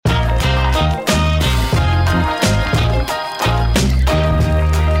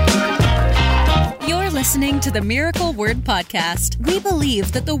listening to the Miracle Word Podcast. We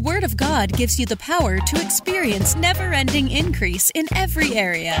believe that the Word of God gives you the power to experience never-ending increase in every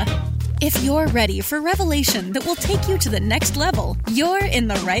area. If you're ready for revelation that will take you to the next level, you're in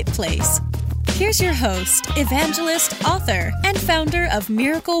the right place. Here's your host, evangelist, author, and founder of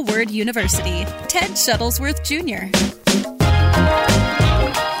Miracle Word University, Ted Shuttlesworth Jr.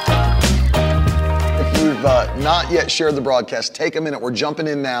 If you've not yet shared the broadcast, take a minute. We're jumping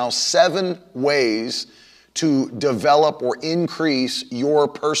in now. 7 ways to develop or increase your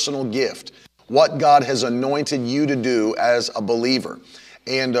personal gift, what God has anointed you to do as a believer.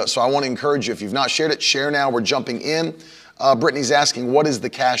 And so I want to encourage you, if you've not shared it, share now. We're jumping in. Brittany's asking, what is the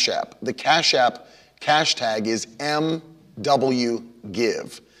Cash App? The Cash App cash tag is MWGive.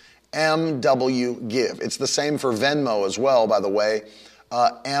 MWGive. It's the same for Venmo as well, by the way.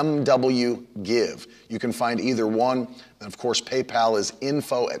 MWGive. You can find either one. And of course, PayPal is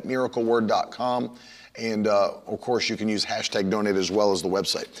info@miracleword.com. And of course, you can use hashtag donate as well as the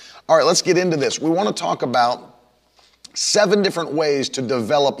website. All right, let's get into this. We want to talk about 7 different ways to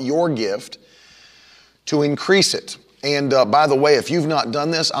develop your gift, to increase it. And by the way, if you've not done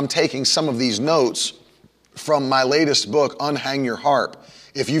this, I'm taking some of these notes from my latest book, Unhang Your Harp.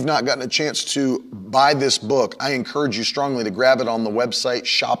 If you've not gotten a chance to buy this book, I encourage you strongly to grab it on the website,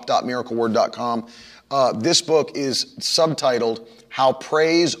 shop.miracleword.com. This book is subtitled, How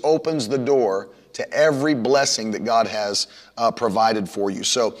Praise Opens the Door to Every Blessing That God Has Provided for You.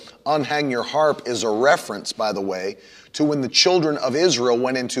 So Unhang Your Harp is a reference, by the way, to when the children of Israel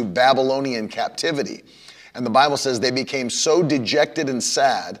went into Babylonian captivity. And the Bible says they became so dejected and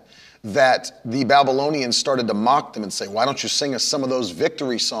sad that the Babylonians started to mock them and say, why don't you sing us some of those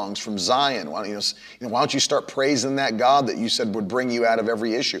victory songs from Zion? Why don't you start praising that God that you said would bring you out of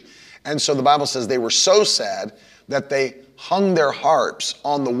every issue? And so the Bible says they were so sad that they hung their harps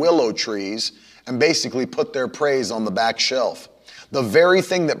on the willow trees and basically put their praise on the back shelf. The very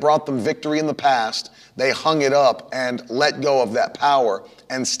thing that brought them victory in the past, they hung it up and let go of that power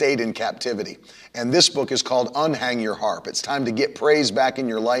and stayed in captivity. And this book is called Unhang Your Harp. It's time to get praise back in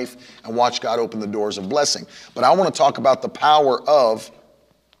your life and watch God open the doors of blessing. But I want to talk about the power of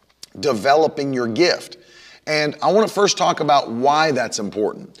developing your gift. And I want to first talk about why that's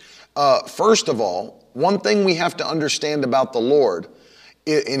important. First of all, one thing we have to understand about the Lord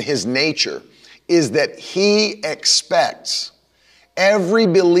in His nature is that He expects every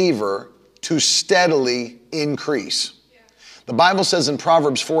believer to steadily increase. The Bible says in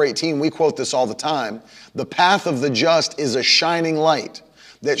Proverbs 4:18, we quote this all the time, the path of the just is a shining light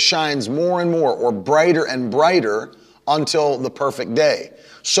that shines more and more or brighter and brighter until the perfect day.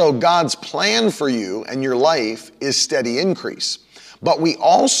 So God's plan for you and your life is steady increase. But we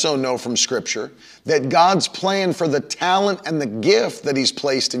also know from Scripture that God's plan for the talent and the gift that He's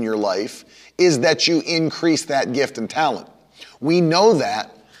placed in your life is that you increase that gift and talent. We know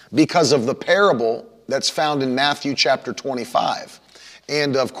that because of the parable that's found in Matthew chapter 25.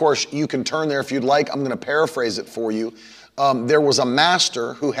 And of course, you can turn there if you'd like. I'm going to paraphrase it for you. There was a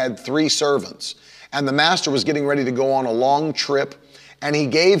master who had 3 servants. And the master was getting ready to go on a long trip. And he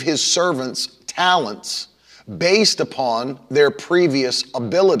gave his servants talents based upon their previous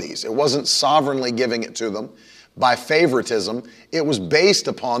abilities. It wasn't sovereignly giving it to them by favoritism. It was based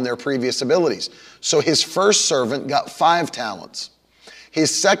upon their previous abilities. So his first servant got 5 talents.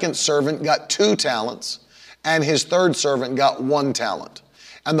 His second servant got 2 talents, and his third servant got 1 talent.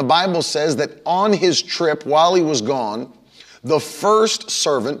 And the Bible says that on his trip, while he was gone, the first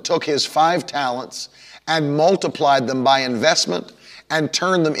servant took his 5 talents and multiplied them by investment and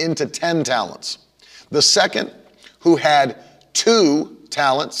turned them into 10 talents. The second, who had 2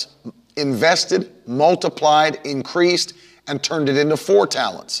 talents, invested, multiplied, increased, and turned it into 4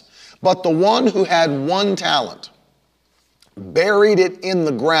 talents. But the one who had 1 talent buried it in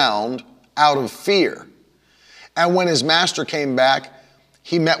the ground out of fear. And when his master came back,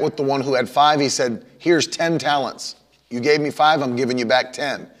 he met with the one who had 5. He said, here's 10 talents. You gave me 5, I'm giving you back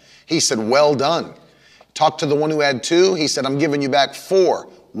 10. He said, well done. Talked to the one who had 2. He said, I'm giving you back 4.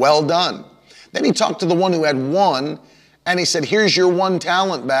 Well done. Then he talked to the one who had 1, and he said, here's your 1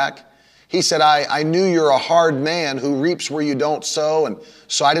 talent back. He said, I knew you're a hard man who reaps where you don't sow, and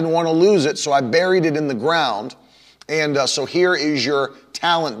so I didn't want to lose it, so I buried it in the ground. And so here is your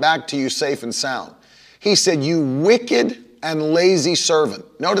talent back to you safe and sound. He said, you wicked and lazy servant.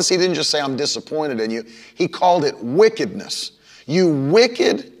 Notice he didn't just say, I'm disappointed in you. He called it wickedness. You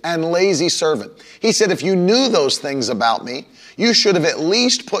wicked and lazy servant. He said, if you knew those things about me, you should have at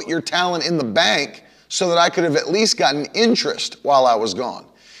least put your talent in the bank so that I could have at least gotten interest while I was gone.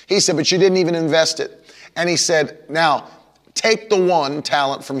 He said, but you didn't even invest it. And he said, now take the 1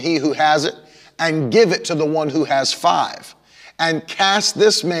 talent from he who has it and give it to the one who has 5, and cast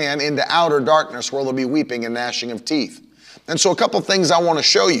this man into outer darkness where there'll be weeping and gnashing of teeth. And so a couple things I want to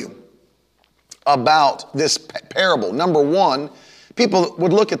show you about this parable. Number one, people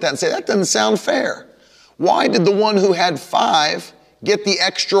would look at that and say, that doesn't sound fair. Why did the one who had 5 get the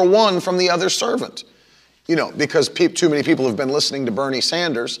extra 1 from the other servant? You know, because too many people have been listening to Bernie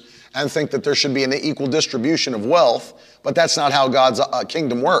Sanders and think that there should be an equal distribution of wealth, but that's not how God's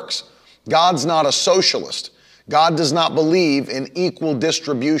kingdom works. God's not a socialist. God does not believe in equal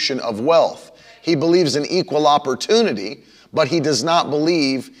distribution of wealth. He believes in equal opportunity, but he does not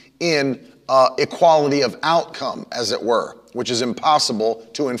believe in equality of outcome, as it were, which is impossible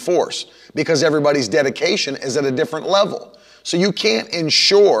to enforce because everybody's dedication is at a different level. So you can't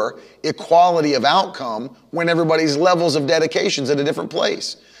ensure equality of outcome when everybody's levels of dedication is at a different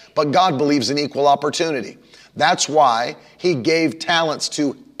place. But God believes in equal opportunity. That's why he gave talents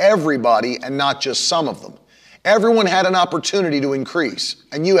to everybody and not just some of them. Everyone had an opportunity to increase,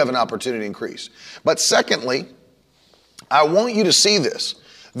 and you have an opportunity to increase. But secondly, I want you to see this,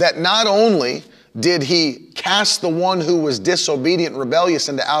 that not only did he cast the one who was disobedient and rebellious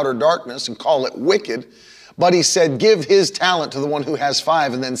into outer darkness and call it wicked, but he said, give his talent to the one who has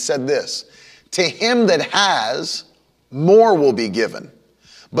 5, and then said this, to him that has, more will be given.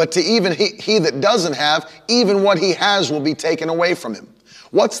 But to even he that doesn't have, even what he has will be taken away from him.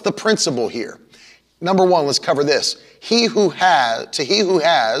 What's the principle here? Number one, let's cover this. To he who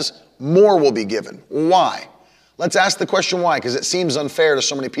has, more will be given. Why? Let's ask the question why, because it seems unfair to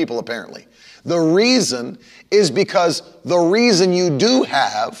so many people apparently. The reason is because the reason you do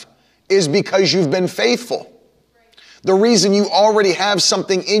have is because you've been faithful. The reason you already have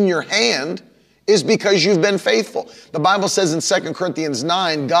something in your hand is because you've been faithful. The Bible says in 2 Corinthians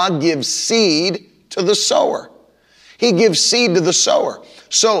 9, God gives seed to the sower. He gives seed to the sower.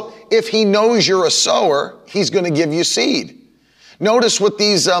 So if he knows you're a sower, he's going to give you seed. Notice what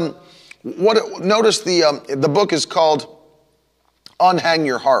these, notice the book is called Unhang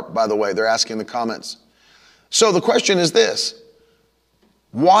Your Harp, by the way. They're asking in the comments. So the question is this.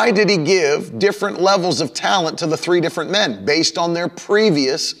 Why did he give different levels of talent to the 3 different men based on their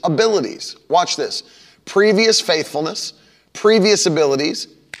previous abilities? Watch this. Previous faithfulness, previous abilities,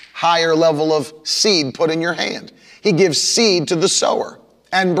 higher level of seed put in your hand. He gives seed to the sower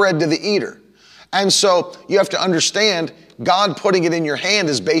and bread to the eater. And so you have to understand God putting it in your hand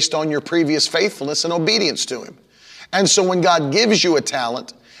is based on your previous faithfulness and obedience to him. And so when God gives you a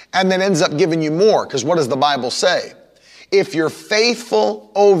talent and then ends up giving you more, because what does the Bible say? If you're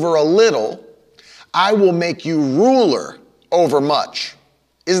faithful over a little, I will make you ruler over much.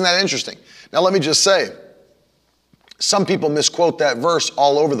 Isn't that interesting? Now let me just say, some people misquote that verse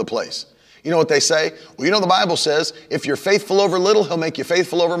all over the place. You know what they say? Well, you know the Bible says, if you're faithful over little, he'll make you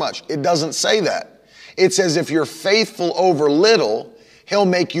faithful over much. It doesn't say that. It says if you're faithful over little, he'll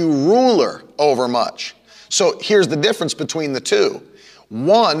make you ruler over much. So here's the difference between the two.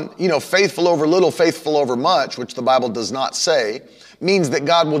 One, faithful over little, faithful over much, which the Bible does not say, means that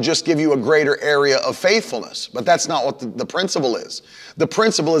God will just give you a greater area of faithfulness. But that's not what the principle is. The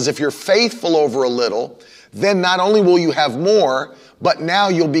principle is if you're faithful over a little, then not only will you have more, but now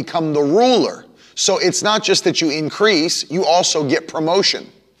you'll become the ruler. So it's not just that you increase, you also get promotion.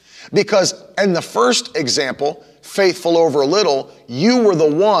 Because in the first example, faithful over a little, you were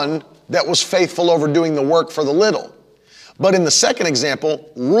the one that was faithful over doing the work for the little. But in the second example,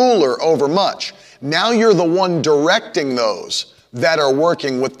 ruler over much. Now you're the one directing those that are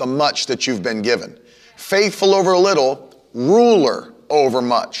working with the much that you've been given. Faithful over a little, ruler over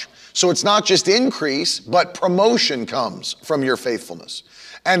much. So it's not just increase, but promotion comes from your faithfulness.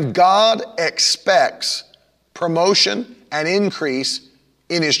 And God expects promotion and increase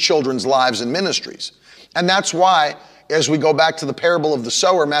in his children's lives and ministries. And that's why, as we go back to the parable of the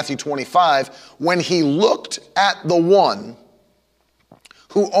sower, Matthew 25, when he looked at the one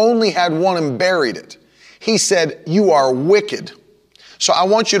who only had one and buried it, he said, you are wicked. So I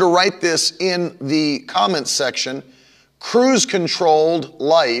want you to write this in the comments section. Cruise-controlled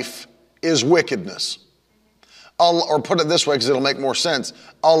life is wickedness. Or put it this way because it'll make more sense.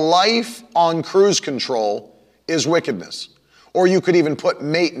 A life on cruise control is wickedness. Or you could even put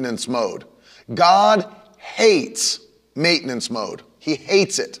maintenance mode. God hates maintenance mode. He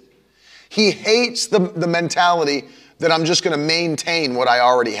hates it. He hates the mentality that I'm just going to maintain what I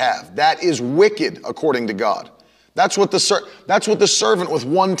already have. That is wicked according to God. That's what the servant with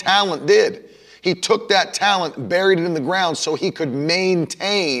one talent did. He took that talent, buried it in the ground so he could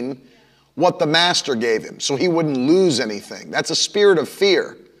maintain what the master gave him, so he wouldn't lose anything. That's a spirit of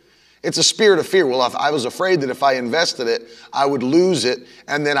fear. It's a spirit of fear. Well, if I was afraid that if I invested it, I would lose it.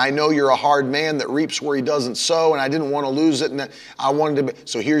 And then I know you're a hard man that reaps where he doesn't sow, and I didn't want to lose it. And I wanted to,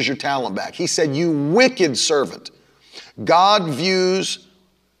 so here's your talent back. He said, you wicked servant. God views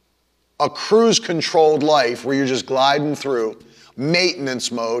a cruise-controlled life where you're just gliding through,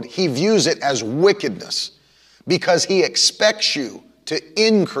 maintenance mode. He views it as wickedness because he expects you to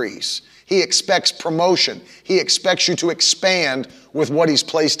increase. He expects promotion. He expects you to expand with what he's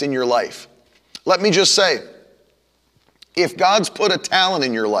placed in your life. Let me just say, if God's put a talent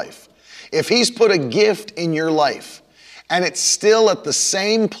in your life, if he's put a gift in your life, and it's still at the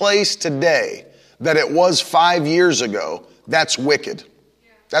same place today that it was 5 years ago, that's wicked.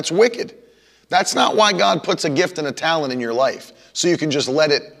 That's wicked. That's not why God puts a gift and a talent in your life, so you can just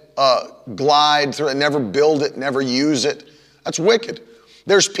let it glide through and never build it, never use it. That's wicked.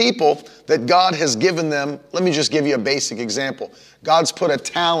 There's people that God has given them. Let me just give you a basic example. God's put a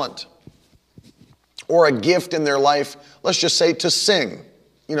talent or a gift in their life, let's just say to sing.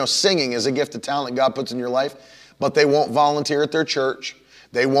 You know, singing is a gift, a talent God puts in your life, but they won't volunteer at their church.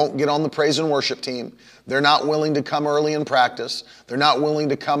 They won't get on the praise and worship team. They're not willing to come early and practice. They're not willing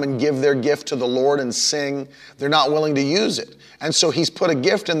to come and give their gift to the Lord and sing. They're not willing to use it. And so he's put a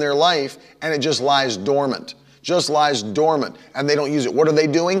gift in their life and it just lies dormant. Just lies dormant, and they don't use it. What are they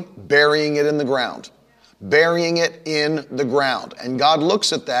doing? Burying it in the ground. Burying it in the ground. And God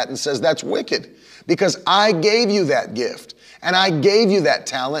looks at that and says, that's wicked, because I gave you that gift, and I gave you that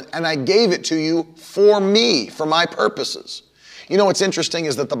talent, and I gave it to you for me, for my purposes. You know what's interesting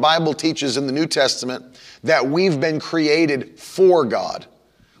is that the Bible teaches in the New Testament that we've been created for God.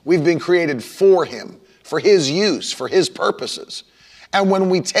 We've been created for him, for his use, for his purposes. And when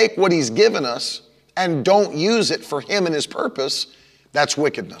we take what he's given us and don't use it for him and his purpose, that's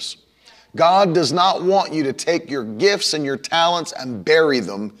wickedness. God does not want you to take your gifts and your talents and bury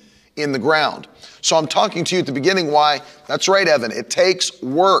them in the ground. So I'm talking to you at the beginning why, that's right, Evan, it takes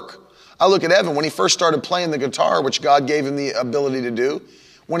work. I look at Evan when he first started playing the guitar, which God gave him the ability to do.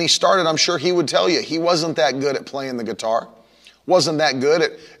 When he started, I'm sure he would tell you, he wasn't that good at playing the guitar, wasn't that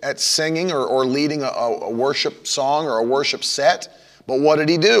good at singing or leading a worship song or a worship set. But what did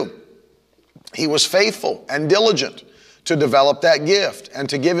he do? He was faithful and diligent to develop that gift and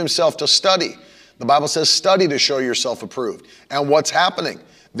to give himself to study. The Bible says study to show yourself approved. And what's happening?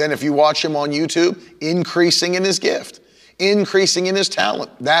 Then if you watch him on YouTube, increasing in his gift, increasing in his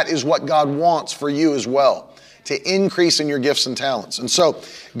talent. That is what God wants for you as well, to increase in your gifts and talents. And so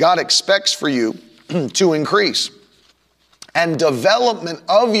God expects for you to increase. And development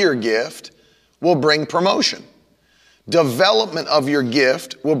of your gift will bring promotion. Development of your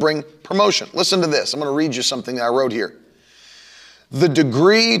gift will bring promotion. Listen to this. I'm going to read you something that I wrote here. The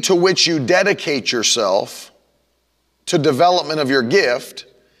degree to which you dedicate yourself to development of your gift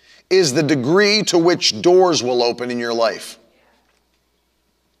is the degree to which doors will open in your life.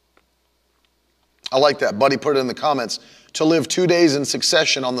 I like that. Buddy put it in the comments. To live 2 days in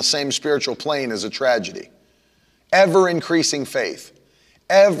succession on the same spiritual plane is a tragedy. Ever increasing faith.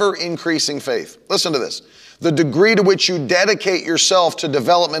 Ever increasing faith. Listen to this. The degree to which you dedicate yourself to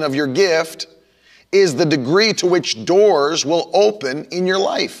development of your gift is the degree to which doors will open in your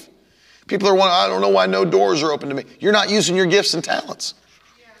life. People are wondering, I don't know why no doors are open to me. You're not using your gifts and talents.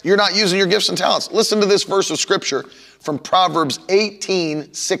 You're not using your gifts and talents. Listen to this verse of scripture from Proverbs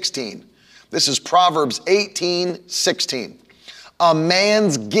 18:16. This is Proverbs 18:16. A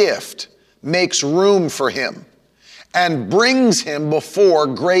man's gift makes room for him and brings him before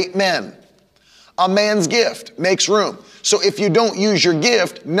great men. A man's gift makes room. So if you don't use your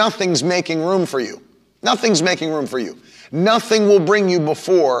gift, nothing's making room for you. Nothing's making room for you. Nothing will bring you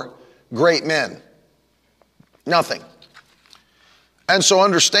before great men. Nothing. And so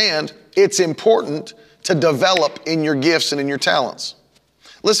understand, it's important to develop in your gifts and in your talents.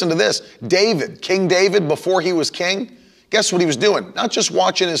 Listen to this. David, King David, before he was king, guess what he was doing? Not just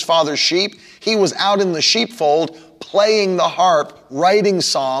watching his father's sheep. He was out in the sheepfold playing the harp, writing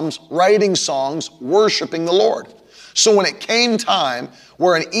psalms, writing songs, worshiping the Lord. So when it came time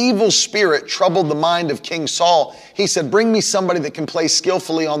where an evil spirit troubled the mind of King Saul, he said, bring me somebody that can play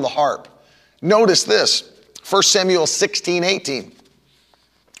skillfully on the harp. Notice this, 1 Samuel 16:18.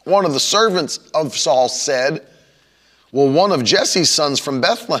 One of the servants of Saul said, well, one of Jesse's sons from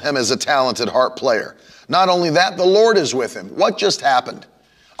Bethlehem is a talented harp player. Not only that, the Lord is with him. What just happened?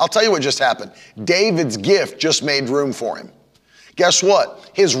 I'll tell you what just happened. David's gift just made room for him. Guess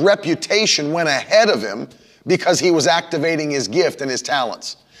what? His reputation went ahead of him because he was activating his gift and his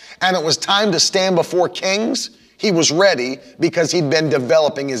talents. And it was time to stand before kings. He was ready because he'd been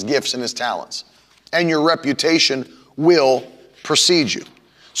developing his gifts and his talents. And your reputation will precede you.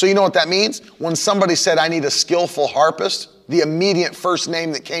 So you know what that means? When somebody said, I need a skillful harpist, the immediate first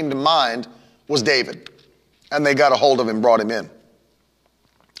name that came to mind was David. And they got a hold of him, brought him in.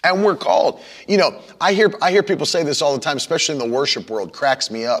 And we're called. You know, I hear people say this all the time, especially in the worship world,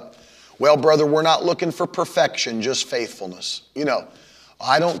 cracks me up. Well, brother, we're not looking for perfection, just faithfulness. You know,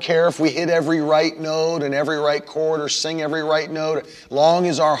 I don't care if we hit every right note and every right chord or sing every right note. Long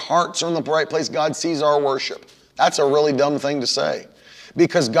as our hearts are in the right place, God sees our worship. That's a really dumb thing to say,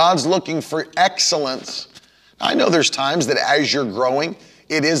 because God's looking for excellence. I know there's times that as you're growing,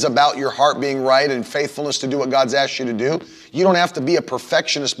 it is about your heart being right and faithfulness to do what God's asked you to do. You don't have to be a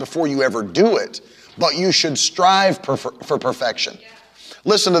perfectionist before you ever do it, but you should strive for perfection.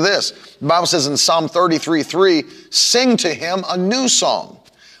 Listen to this. The Bible says in Psalm 33:3, sing to him a new song.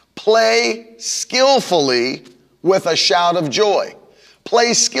 Play skillfully with a shout of joy.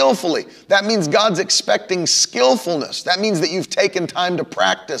 Play skillfully. That means God's expecting skillfulness. That means that you've taken time to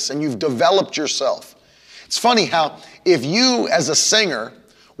practice and you've developed yourself. It's funny how if you as a singer,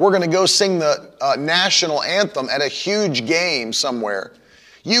 we're going to go sing the national anthem at a huge game somewhere,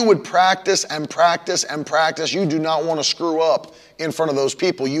 you would practice and practice and practice. You do not want to screw up in front of those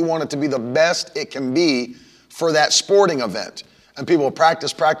people. You want it to be the best it can be for that sporting event. And people will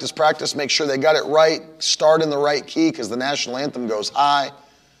practice, practice, practice, make sure they got it right, start in the right key because the national anthem goes high.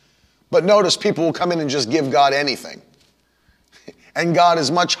 But notice people will come in and just give God anything. And God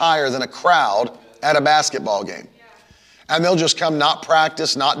is much higher than a crowd at a basketball game. And they'll just come, not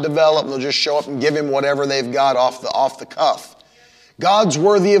practice, not develop, and they'll just show up and give him whatever they've got off the cuff. God's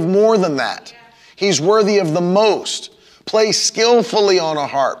worthy of more than that. He's worthy of the most. Play skillfully on a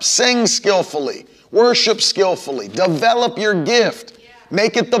harp. Sing skillfully. Worship skillfully. Develop your gift.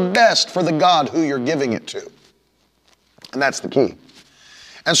 Make it the best for the God who you're giving it to. And that's the key.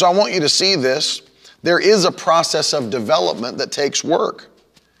 And so I want you to see this. There is a process of development that takes work.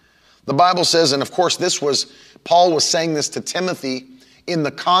 The Bible says, and of course Paul was saying this to Timothy in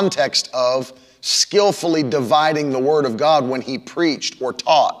the context of skillfully dividing the word of God when he preached or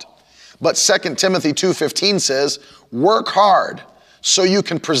taught. But 2 Timothy 2:15 says, work hard so you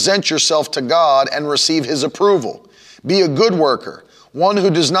can present yourself to God and receive his approval. Be a good worker, one who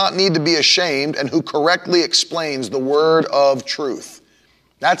does not need to be ashamed and who correctly explains the word of truth.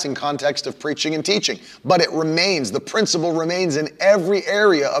 That's in context of preaching and teaching. But it remains, the principle remains in every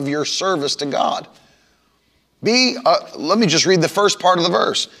area of your service to God. Let me just read the first part of the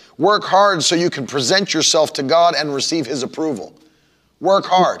verse. Work hard so you can present yourself to God and receive his approval. Work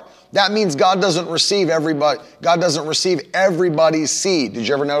hard. That means God doesn't receive everybody's seed. Did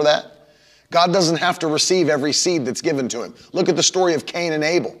you ever know that? God doesn't have to receive every seed that's given to him. Look at the story of Cain and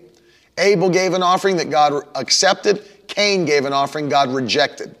Abel. Abel gave an offering that God accepted. Cain gave an offering God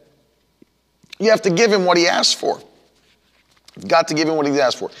rejected. You have to give him what he asked for. You've got to give him what he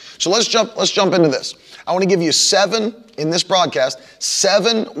asked for. So let's jump into this. I want to give you 7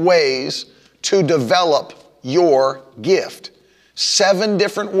 ways to develop your gift. 7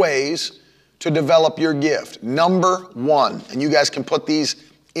 different ways to develop your gift. Number 1, and you guys can put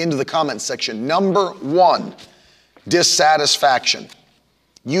these into the comments section. Number 1, dissatisfaction.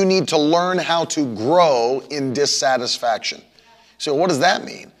 You need to learn how to grow in dissatisfaction. So what does that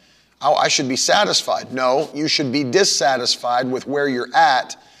mean? Oh, I should be satisfied. No, you should be dissatisfied with where you're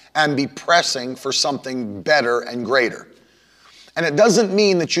at and be pressing for something better and greater. And it doesn't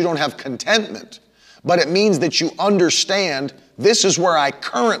mean that you don't have contentment, but it means that you understand this is where I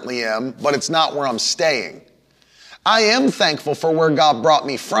currently am, but it's not where I'm staying. I am thankful for where God brought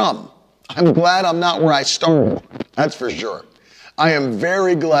me from. I'm glad I'm not where I started. That's for sure. I am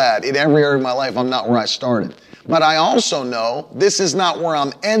very glad in every area of my life I'm not where I started. But I also know this is not where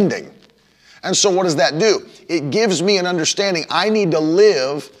I'm ending. And so what does that do? It gives me an understanding I need to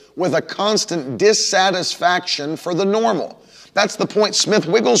live with a constant dissatisfaction for the normal. That's the point Smith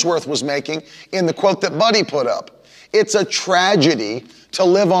Wigglesworth was making in the quote that Buddy put up. It's a tragedy to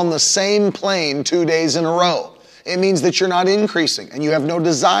live on the same plane 2 days in a row. It means that you're not increasing and you have no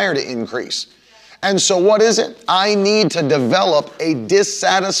desire to increase. And so what is it? I need to develop a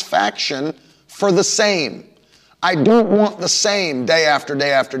dissatisfaction for the same. I don't want the same day after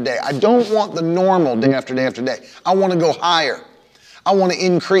day after day. I don't want the normal day after day after day. I want to go higher. I want to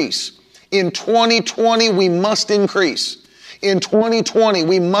increase. In 2020, we must increase. In 2020,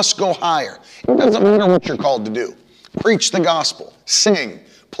 we must go higher. It doesn't matter what you're called to do. Preach the gospel, sing,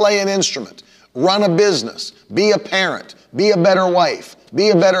 play an instrument, run a business, be a parent, be a better wife, be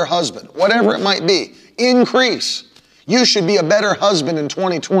a better husband, whatever it might be. Increase. You should be a better husband in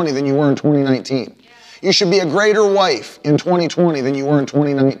 2020 than you were in 2019. You should be a greater wife in 2020 than you were in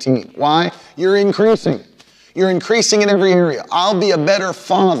 2019. Why? You're increasing. You're increasing in every area. I'll be a better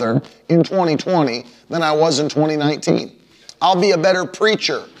father in 2020 than I was in 2019. I'll be a better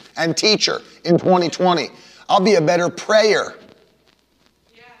preacher and teacher in 2020. I'll be a better prayer.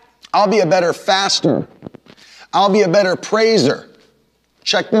 I'll be a better faster. I'll be a better praiser.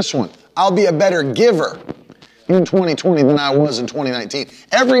 Check this one. I'll be a better giver in 2020 than I was in 2019.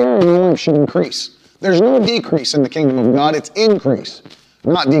 Every area of your life should increase. There's no decrease in the kingdom of God. It's increase,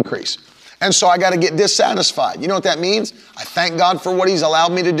 not decrease. And so I got to get dissatisfied. You know what that means? I thank God for what he's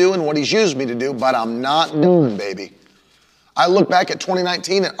allowed me to do and what he's used me to do, but I'm not done, baby. I look back at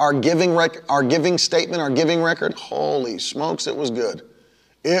 2019 at our giving statement, our giving record. Holy smokes, it was good.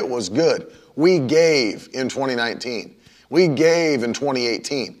 It was good. We gave in 2019. We gave in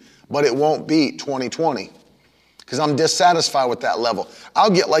 2018, but it won't beat 2020 because I'm dissatisfied with that level.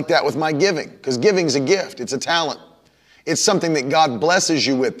 I'll get like that with my giving because giving's a gift. It's a talent. It's something that God blesses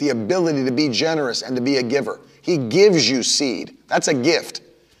you with, the ability to be generous and to be a giver. He gives you seed. That's a gift.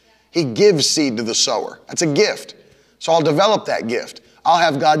 He gives seed to the sower. That's a gift. So I'll develop that gift. I'll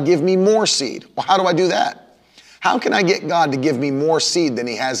have God give me more seed. Well, how do I do that? How can I get God to give me more seed than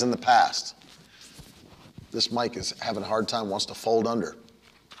he has in the past? This mic is having a hard time, wants to fold under.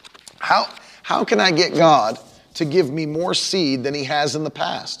 How can I get God to give me more seed than he has in the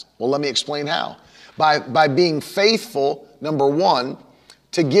past? Well, let me explain how. By being faithful, number one,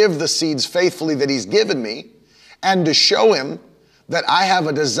 to give the seeds faithfully that he's given me, and to show him that I have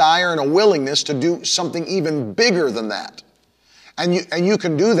a desire and a willingness to do something even bigger than that. And you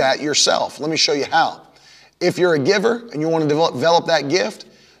can do that yourself. Let me show you how. If you're a giver and you want to develop that gift,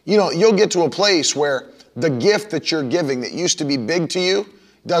 you'll get to a place where the gift that you're giving that used to be big to you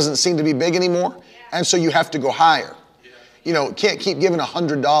doesn't seem to be big anymore. And so you have to go higher. Can't keep giving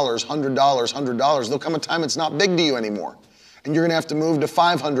 $100, $100. There'll come a time it's not big to you anymore. And you're going to have to move to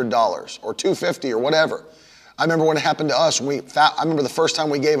 $500 or $250 or whatever. I remember when it happened to us. I remember the first time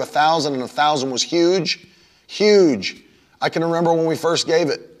we gave 1,000, and 1,000 was huge, huge. I can remember when we first gave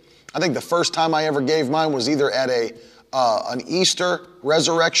it. I think the first time I ever gave mine was either at an Easter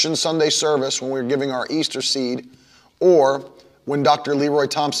Resurrection Sunday service when we were giving our Easter seed, or when Dr. Leroy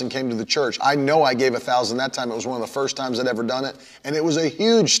Thompson came to the church. I know I gave 1,000 that time. It was one of the first times I'd ever done it, and it was a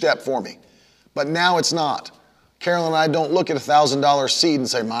huge step for me. But now it's not. Carolyn and I don't look at $1,000 seed and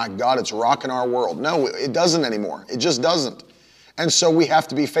say, my God, it's rocking our world. No, it doesn't anymore. It just doesn't. And so we have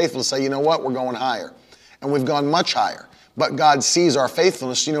to be faithful to say, you know what, we're going higher. And we've gone much higher. But God sees our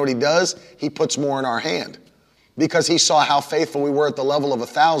faithfulness. You know what he does? He puts more in our hand. Because he saw how faithful we were at the level of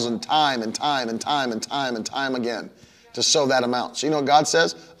 1,000 time and time and time and time and time again to sow that amount. So you know what God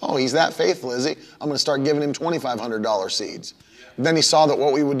says? Oh, he's that faithful, is he? I'm going to start giving him $2,500 seeds. Then he saw that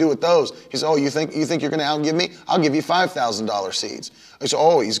what we would do with those. He said, oh, you think you're going to outgive me? I'll give you $5,000 seeds. I said,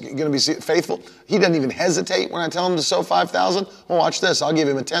 oh, he's going to be faithful. He doesn't even hesitate when I tell him to sow $5,000. Well, watch this. I'll give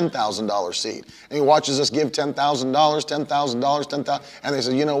him a $10,000 seed. And he watches us give $10,000, $10,000, $10,000. And they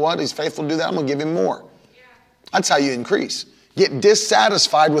said, you know what? He's faithful to do that. I'm going to give him more. That's how you increase. Get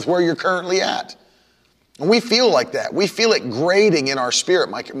dissatisfied with where you're currently at. And we feel like that. We feel it grating in our spirit,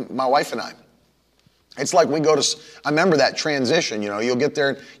 my wife and I. It's like I remember that transition, you'll get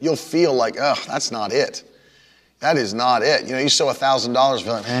there and you'll feel like, oh, that's not it. That is not it. You sow $1,000,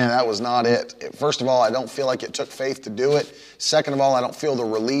 feel like, man, that was not it. First of all, I don't feel like it took faith to do it. Second of all, I don't feel the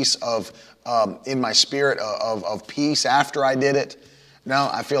release of, in my spirit of peace after I did it. No,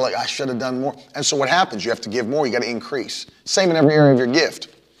 I feel like I should have done more. And so what happens? You have to give more. You got to increase. Same in every area of your gift.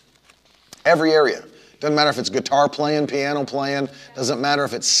 Every area. Doesn't matter if it's guitar playing, piano playing. Doesn't matter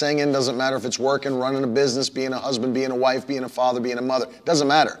if it's singing. Doesn't matter if it's working, running a business, being a husband, being a wife, being a father, being a mother. Doesn't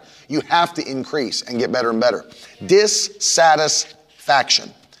matter. You have to increase and get better and better.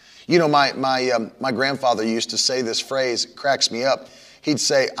 Dissatisfaction. My grandfather used to say this phrase. It cracks me up. He'd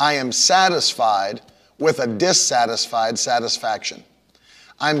say, I am satisfied with a dissatisfied satisfaction.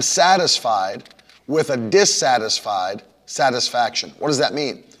 I'm satisfied with a dissatisfied satisfaction. What does that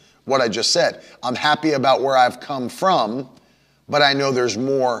mean? What I just said. I'm happy about where I've come from, but I know there's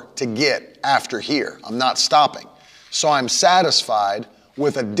more to get after here. I'm not stopping. So I'm satisfied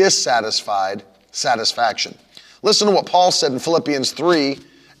with a dissatisfied satisfaction. Listen to what Paul said in Philippians 3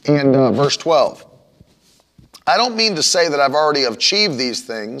 and verse 12. I don't mean to say that I've already achieved these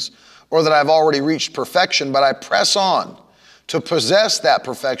things or that I've already reached perfection, but I press on to possess that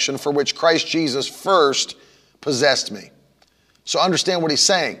perfection for which Christ Jesus first possessed me. So understand what he's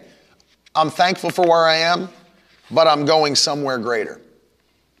saying. I'm thankful for where I am, but I'm going somewhere greater.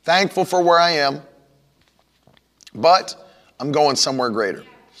 Thankful for where I am, but I'm going somewhere greater.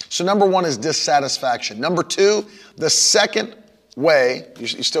 So number one is dissatisfaction. Number two, the second way, you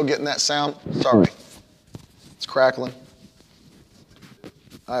still getting that sound? Sorry. It's crackling.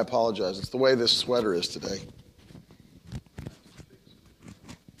 I apologize. It's the way this sweater is today.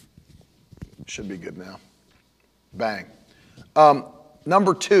 Should be good now. Bang.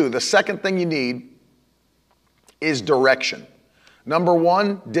 Number 2, the second thing you need is direction. Number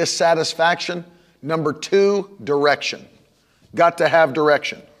 1, dissatisfaction. Number 2, direction. Got to have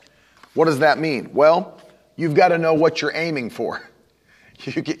direction. What does that mean? Well, you've got to know what you're aiming for.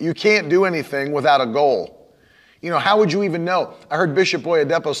 You can't do anything without a goal. How would you even know? I heard Bishop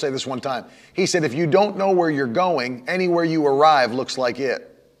Oyedepo say this one time. He said, if you don't know where you're going, anywhere you arrive looks like it.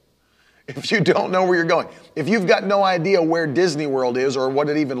 If you don't know where you're going, if you've got no idea where Disney World is or what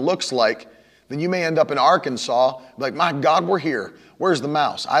it even looks like, then you may end up in Arkansas, like, my God, we're here. Where's the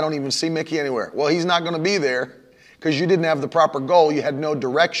mouse? I don't even see Mickey anywhere. Well, he's not going to be there because you didn't have the proper goal. You had no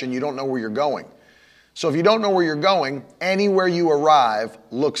direction. You don't know where you're going. So if you don't know where you're going, anywhere you arrive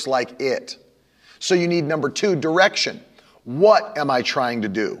looks like it. So you need number 2, direction. What am I trying to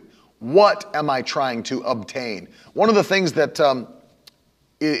do? What am I trying to obtain? One of the things that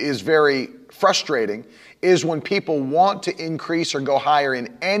is very frustrating is when people want to increase or go higher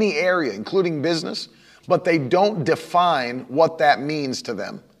in any area, including business, but they don't define what that means to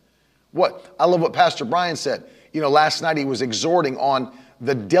them. I love what Pastor Brian said. Last night he was exhorting on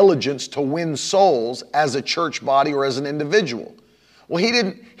the diligence to win souls as a church body or as an individual. Well, he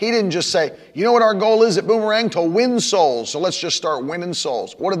didn't just say, you know what our goal is at Boomerang? To win souls. So let's just start winning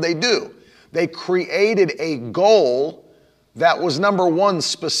souls. What did they do? They created a goal that was, number 1,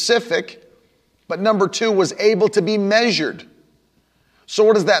 specific, but number 2, was able to be measured. So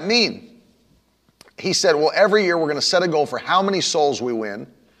what does that mean? He said, well, every year we're going to set a goal for how many souls we win.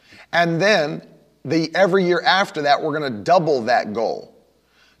 And then every year after that, we're going to double that goal.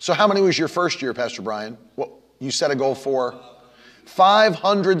 So how many was your first year, Pastor Brian? Well, you set a goal for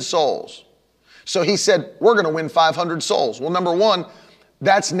 500 souls. So he said, we're going to win 500 souls. Well, number 1,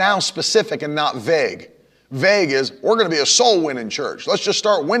 that's now specific and not vague. Vague is, we're going to be a soul winning church. Let's just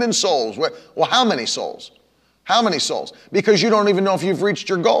start winning souls. Well, how many souls? How many souls? Because you don't even know if you've reached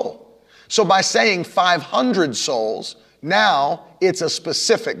your goal. So by saying 500 souls, now it's a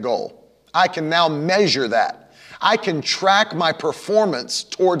specific goal. I can now measure that. I can track my performance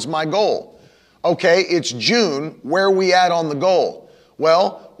towards my goal. Okay, it's June. Where are we at on the goal?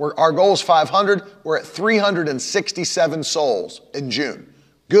 Well, our goal is 500. We're at 367 souls in June.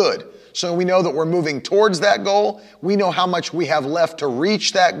 Good. So we know that we're moving towards that goal. We know how much we have left to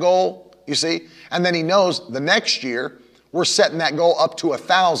reach that goal, you see? And then he knows the next year, we're setting that goal up to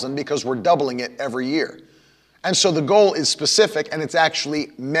 1,000 because we're doubling it every year. And so the goal is specific and it's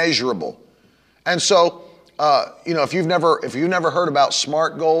actually measurable. And so, if you've never heard about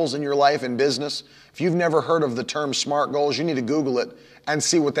SMART goals in your life in business, if you've never heard of the term SMART goals, you need to Google it and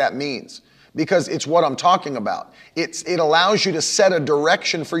see what that means. Because it's what I'm talking about. It allows you to set a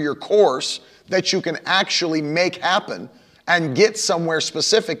direction for your course that you can actually make happen and get somewhere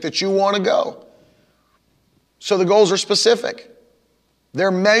specific that you want to go. So the goals are specific. They're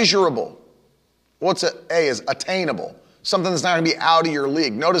measurable. What's A is attainable. Something that's not going to be out of your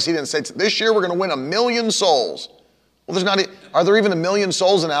league. Notice he didn't say, this year we're going to win 1 million souls. Well, are there even 1 million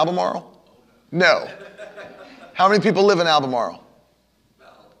souls in Albemarle? No. How many people live in Albemarle?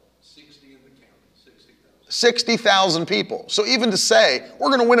 60,000 people. So even to say, we're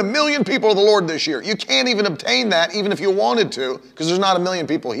going to win 1 million people to the Lord this year, you can't even obtain that even if you wanted to, because there's not 1 million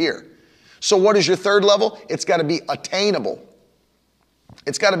people here. So what is your third level? It's got to be attainable.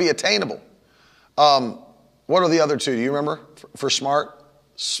 It's got to be attainable. What are the other 2? Do you remember for SMART?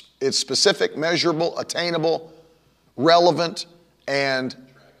 It's specific, measurable, attainable, relevant, and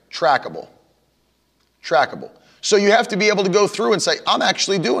trackable. Trackable. So you have to be able to go through and say, I'm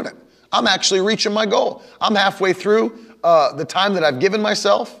actually doing it. I'm actually reaching my goal. I'm halfway through the time that I've given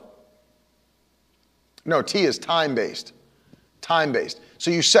myself. No, T is time-based. Time-based. So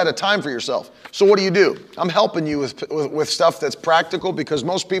you set a time for yourself. So what do? I'm helping you with stuff that's practical because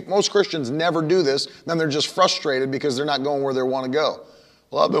most Christians never do this. Then they're just frustrated because they're not going where they want to go.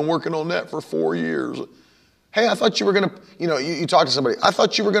 Well, I've been working on that for 4 years. Hey, I thought you were going to, you talk to somebody. I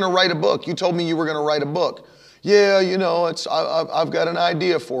thought you were going to write a book. You told me you were going to write a book. Yeah, I've got an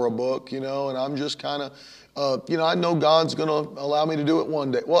idea for a book, and I'm just kind of, I know God's going to allow me to do it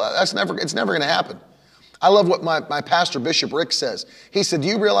one day. Well, it's never going to happen. I love what my pastor, Bishop Rick, says. He said, do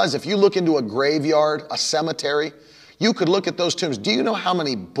you realize if you look into a graveyard, a cemetery, you could look at those tombs. Do you know how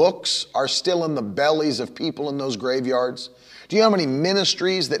many books are still in the bellies of people in those graveyards? Do you know how many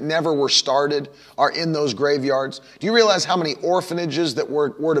ministries that never were started are in those graveyards? Do you realize how many orphanages that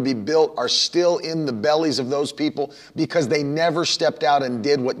were to be built are still in the bellies of those people because they never stepped out and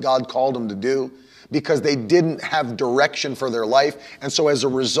did what God called them to do? because they didn't have direction for their life. And so as a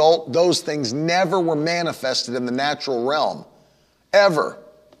result, those things never were manifested in the natural realm. Ever.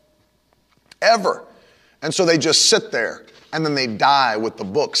 Ever. And so they just sit there, and then they die with the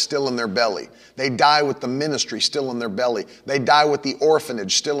book still in their belly. They die with the ministry still in their belly. They die with the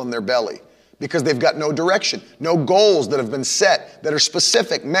orphanage still in their belly because they've got no direction, no goals that have been set that are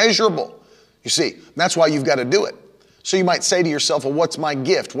specific, measurable. You see, that's why you've got to do it. So you might say to yourself, well, what's my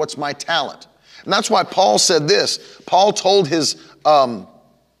gift? What's my talent? And that's why Paul said this. Paul told his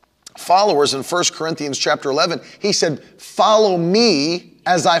followers in 1 Corinthians chapter 11, he said, follow me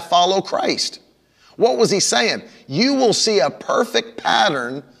as I follow Christ. What was he saying? You will see a perfect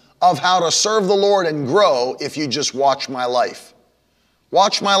pattern of how to serve the Lord and grow if you just watch my life.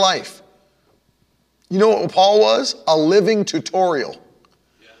 Watch my life. You know what Paul was? A living tutorial.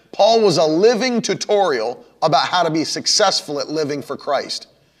 Paul was a living tutorial about how to be successful at living for Christ.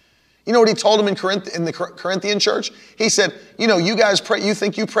 You know what he told them in the Corinthian church? He said, you know, you guys pray, you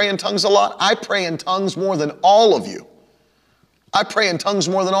think you pray in tongues a lot? I pray in tongues more than all of you. I pray in tongues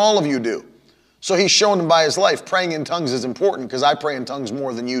more than all of you do. So he's shown them by his life, praying in tongues is important because I pray in tongues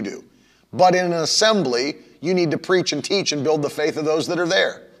more than you do. But in an assembly, you need to preach and teach and build the faith of those that are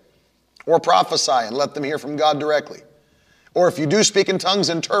there. Or prophesy and let them hear from God directly. Or if you do speak in tongues,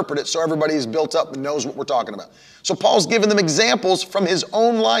 interpret it so everybody is built up and knows what we're talking about. So Paul's giving them examples from his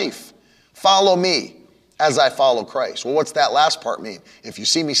own life. Follow me as I follow Christ. Well, what's that last part mean? If you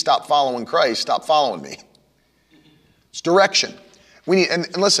see me stop following Christ, stop following me. It's direction. We need,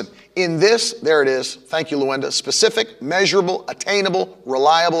 and listen, in this, there it is. Thank you, Luenda. Specific, measurable, attainable,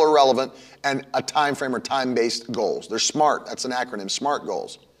 reliable or relevant, and a time frame or time-based goals. They're SMART. That's an acronym, SMART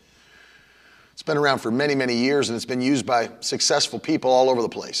goals. It's been around for many, many years, and it's been used by successful people all over the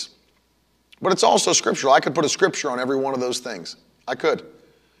place. But it's also scriptural. I could put a scripture on every one of those things. I could.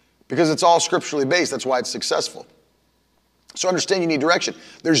 Because it's all scripturally based. That's why it's successful. So understand you need direction.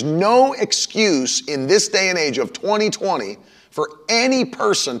 There's no excuse in this day and age of 2020 for any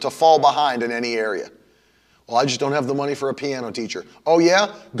person to fall behind in any area. Well, I just don't have the money for a piano teacher. Oh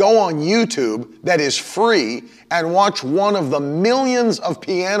yeah? Go on YouTube that is free and watch one of the millions of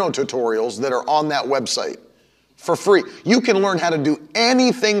piano tutorials that are on that website for free. You can learn how to do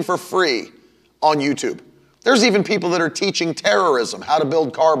anything for free on YouTube. There's even people that are teaching terrorism, how to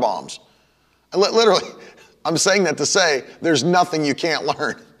build car bombs. Literally, I'm saying that to say there's nothing you can't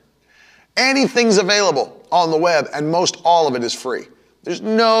learn. Anything's available on the web, and most all of it is free. There's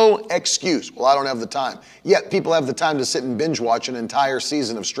no excuse. Well, I don't have the time. Yet people have the time to sit and binge watch an entire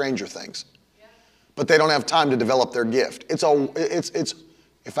season of Stranger Things. Yeah. But they don't have time to develop their gift. It's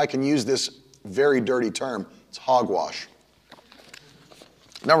if I can use this very dirty term, it's hogwash.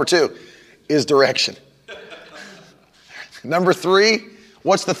 Number 2 is direction. Number 3,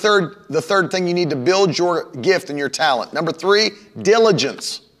 what's the third thing you need to build your gift and your talent? Number 3,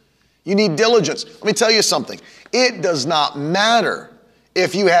 diligence. You need diligence. Let me tell you something. It does not matter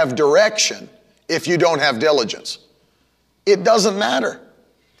if you have direction if you don't have diligence. It doesn't matter.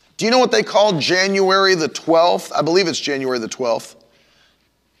 Do you know what they call January the 12th? I believe it's January the 12th.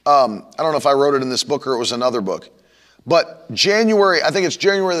 I don't know if I wrote it in this book or it was another book. But I think it's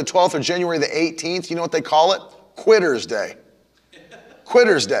January the 12th or January the 18th. You know what they call it? Quitter's Day.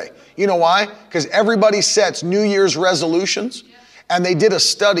 Quitter's Day. You know why? Because everybody sets New Year's resolutions. And they did a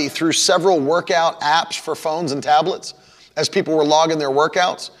study through several workout apps for phones and tablets as people were logging their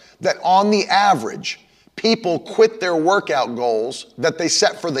workouts, that on the average, people quit their workout goals that they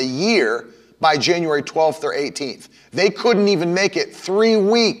set for the year by January 12th or 18th. They couldn't even make it 3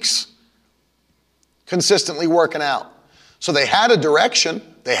 weeks consistently working out. So they had a direction,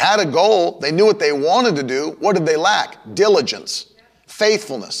 they had a goal, they knew what they wanted to do. What did they lack? Diligence,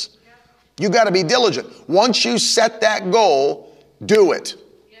 faithfulness. You got to be diligent. Once you set that goal, do it.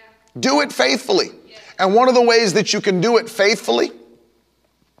 Do it faithfully. And one of the ways that you can do it faithfully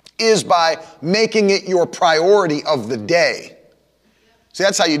is by making it your priority of the day. See,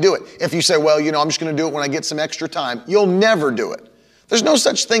 that's how you do it. If you say, well, you know, I'm just going to do it when I get some extra time, you'll never do it. There's no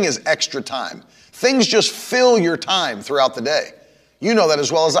such thing as extra time. Things just fill your time throughout the day. You know that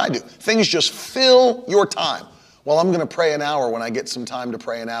as well as I do. Things just fill your time. Well, I'm going to pray an hour when I get some time to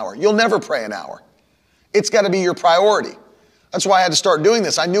pray an hour. You'll never pray an hour. It's got to be your priority. That's why I had to start doing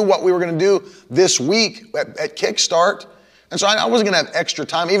this. I knew what we were going to do this week at Kickstart. And so I wasn't going to have extra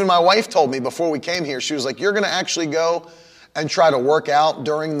time. Even my wife told me before we came here, she was like, you're going to actually go and try to work out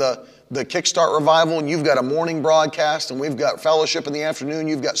during the Kickstart revival, and you've got a morning broadcast, and we've got fellowship in the afternoon,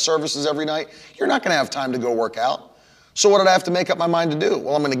 you've got services every night. You're not going to have time to go work out. So what did I have to make up my mind to do?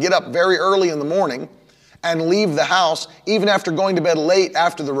 Well, I'm going to get up very early in the morning, and leave the house, even after going to bed late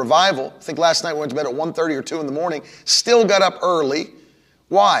after the revival. I think last night we went to bed at 1:30 or 2 in the morning, still got up early.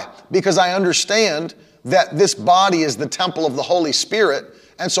 Why? Because I understand that this body is the temple of the Holy Spirit,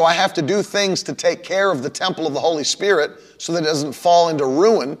 and so I have to do things to take care of the temple of the Holy Spirit so that it doesn't fall into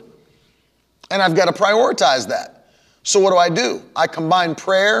ruin, and I've got to prioritize that. So what do? I combine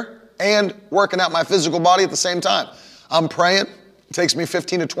prayer and working out my physical body at the same time. I'm praying. It takes me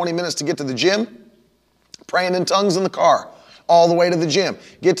 15 to 20 minutes to get to the gym. Praying in tongues in the car all the way to the gym.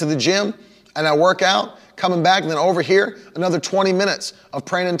 Get to the gym and I work out, coming back, and then over here, another 20 minutes of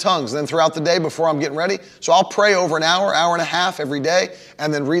praying in tongues. And then throughout the day before I'm getting ready, so I'll pray over an hour, hour and a half every day,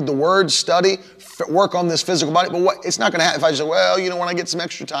 and then read the Word, study, work on this physical body. But it's not going to happen if I just say, well, when I get some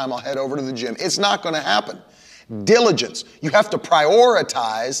extra time, I'll head over to the gym. It's not going to happen. Diligence. You have to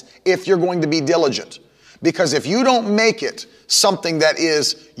prioritize if you're going to be diligent. Because if you don't make it something that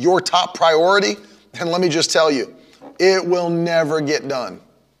is your top priority, then let me just tell you, it will never get done.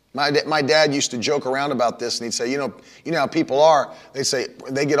 My dad used to joke around about this, and he'd say, you know how people are. They say,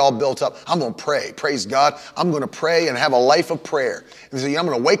 they get all built up. I'm going to pray. Praise God. I'm going to pray and have a life of prayer. And they say, I'm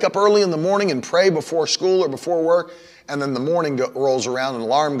going to wake up early in the morning and pray before school or before work. And then the morning rolls around and an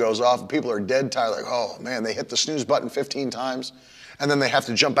alarm goes off and people are dead tired. Like, oh man, they hit the snooze button 15 times. And then they have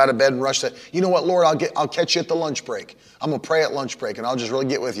to jump out of bed and rush to, you know what, Lord, I'll catch you at the lunch break. I'm going to pray at lunch break and I'll just really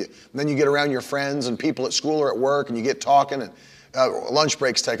get with you. And then you get around your friends and people at school or at work and you get talking and lunch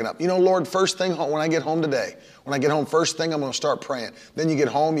break's taken up. Lord, first thing when I get home today, first thing I'm going to start praying. Then you get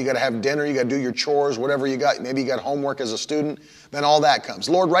home, you got to have dinner, you got to do your chores, whatever you got. Maybe you got homework as a student. Then all that comes.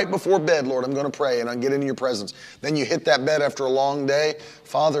 Lord, right before bed, Lord, I'm going to pray and I'll get into your presence. Then you hit that bed after a long day.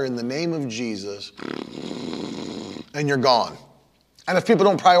 Father, in the name of Jesus, and you're gone. And if people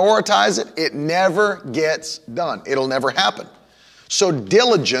don't prioritize it, it never gets done. It'll never happen. So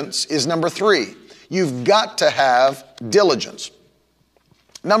diligence is number 3. You've got to have diligence.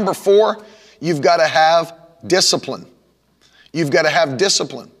 Number 4, you've got to have discipline. You've got to have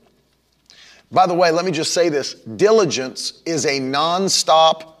discipline. By the way, let me just say this. Diligence is a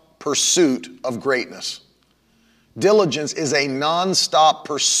nonstop pursuit of greatness. Diligence is a nonstop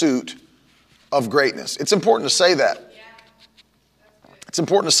pursuit of greatness. It's important to say that. It's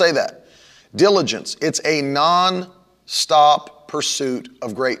important to say that. Diligence, it's a non-stop pursuit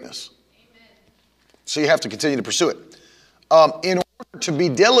of greatness. Amen. So you have to continue to pursue it. In order to be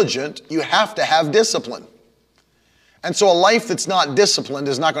diligent, you have to have discipline. And so a life that's not disciplined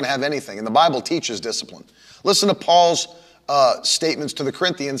is not going to have anything. And the Bible teaches discipline. Listen to Paul's statements to the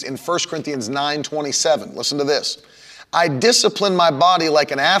Corinthians in 1 Corinthians 9:27. Listen to this. I discipline my body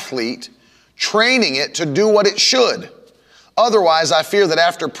like an athlete, training it to do what it should. Otherwise, I fear that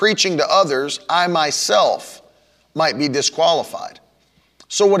after preaching to others, I myself might be disqualified.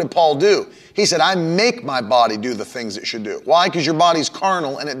 So what did Paul do? He said, I make my body do the things it should do. Why? Because your body's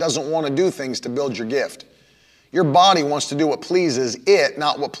carnal and it doesn't want to do things to build your gift. Your body wants to do what pleases it,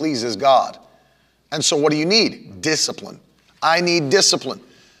 not what pleases God. And so what do you need? Discipline. I need discipline.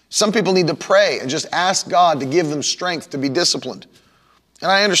 Some people need to pray and just ask God to give them strength to be disciplined. And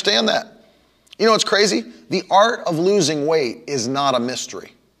I understand that. You know what's crazy? The art of losing weight is not a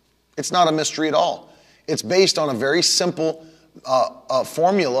mystery. It's not a mystery at all. It's based on a very simple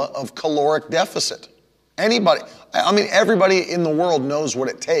formula of caloric deficit. Everybody in the world knows what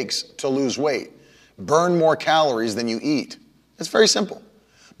it takes to lose weight. Burn more calories than you eat. It's very simple.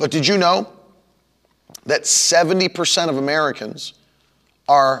 But did you know that 70% of Americans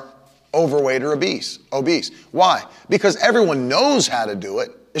are overweight or obese? Why? Because everyone knows how to do it.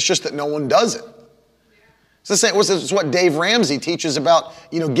 It's just that no one does it. It's the same. It's what Dave Ramsey teaches about,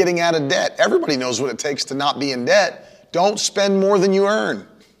 getting out of debt. Everybody knows what it takes to not be in debt. Don't spend more than you earn.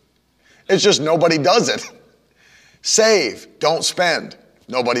 It's just nobody does it. Save. Don't spend.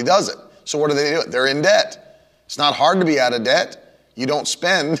 Nobody does it. So what do? They're in debt. It's not hard to be out of debt. You don't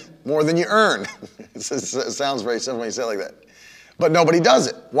spend more than you earn. It sounds very simple when you say it like that. But nobody does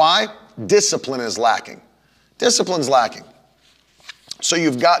it. Why? Discipline is lacking. Discipline's lacking. So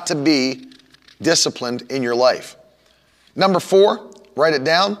you've got to be disciplined in your life. Number 4, write it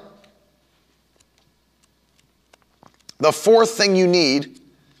down. The 4th thing you need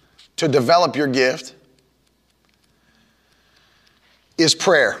to develop your gift is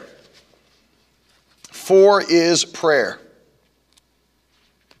prayer. 4 is prayer.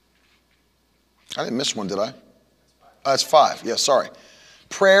 I didn't miss one, did I? That's 5. Yeah, sorry.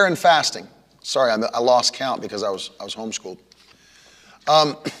 Prayer and fasting. Sorry, I lost count because I was homeschooled.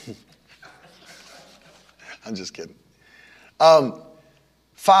 I'm just kidding.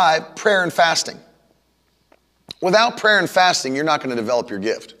 5, prayer and fasting. Without prayer and fasting, you're not going to develop your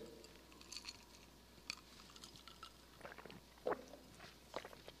gift.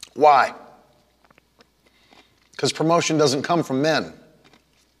 Why? Because promotion doesn't come from men.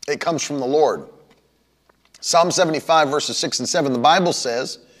 It comes from the Lord. Psalm 75, verses 6 and 7, the Bible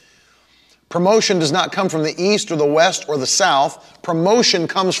says, promotion does not come from the east or the west or the south. Promotion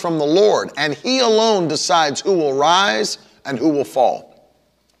comes from the Lord, and He alone decides who will rise and who will fall.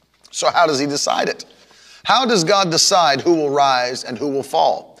 So how does He decide it? How does God decide who will rise and who will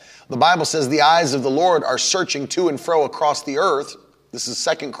fall? The Bible says the eyes of the Lord are searching to and fro across the earth. This is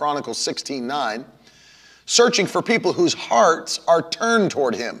 2 Chronicles 16:9. Searching for people whose hearts are turned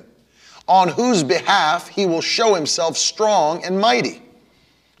toward Him, on whose behalf He will show Himself strong and mighty.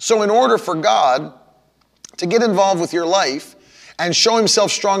 So in order for God to get involved with your life and show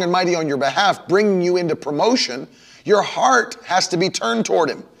Himself strong and mighty on your behalf, bringing you into promotion, your heart has to be turned toward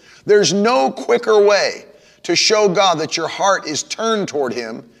Him. There's no quicker way to show God that your heart is turned toward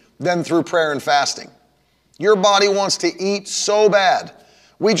Him than through prayer and fasting. Your body wants to eat so bad.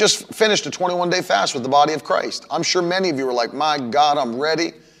 We just finished a 21-day fast with the body of Christ. I'm sure many of you are like, my God, I'm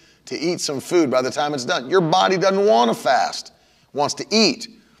ready to eat some food by the time it's done. Your body doesn't want to fast, wants to eat.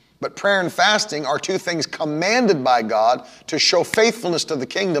 But prayer and fasting are two things commanded by God to show faithfulness to the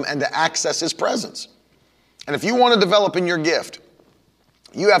kingdom and to access His presence. And if you want to develop in your gift,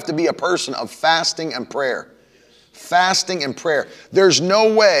 you have to be a person of fasting and prayer. Fasting and prayer. There's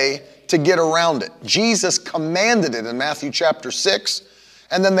no way to get around it. Jesus commanded it in Matthew chapter 6.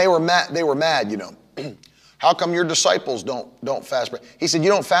 And then they were mad, you know. How come your disciples don't fast? He said, you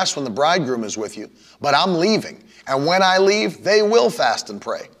don't fast when the bridegroom is with you, but I'm leaving. And when I leave, they will fast and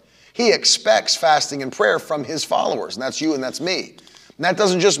pray. He expects fasting and prayer from His followers, and that's you and that's me. And that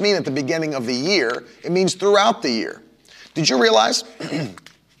doesn't just mean at the beginning of the year, it means throughout the year. Did you realize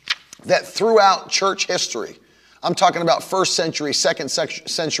that throughout church history, I'm talking about 1st century, 2nd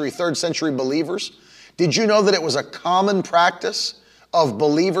century, 3rd century believers, did you know that it was a common practice of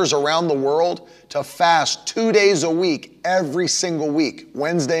believers around the world to fast 2 days a week every single week,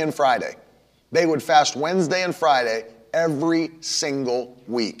 Wednesday and Friday? They would fast Wednesday and Friday every single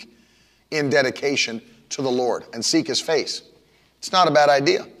week in dedication to the Lord and seek His face. It's not a bad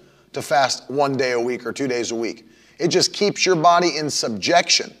idea to fast 1 day a week or 2 days a week. It just keeps your body in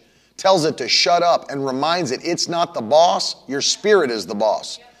subjection, tells it to shut up, and reminds it it's not the boss, your spirit is the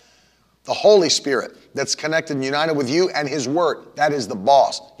boss. The Holy Spirit that's connected and united with you and His Word, that is the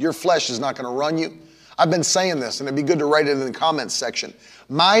boss. Your flesh is not going to run you. I've been saying this, and it'd be good to write it in the comments section.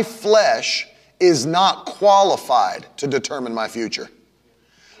 My flesh is not qualified to determine my future.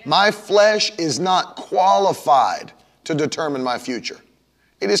 My flesh is not qualified to determine my future.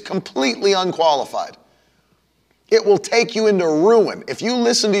 It is completely unqualified. It will take you into ruin. If you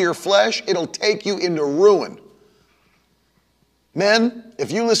listen to your flesh, it'll take you into ruin. Men,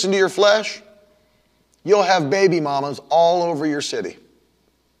 if you listen to your flesh, you'll have baby mamas all over your city.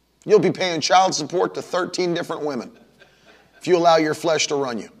 You'll be paying child support to 13 different women if you allow your flesh to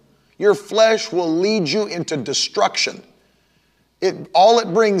run you. Your flesh will lead you into destruction. All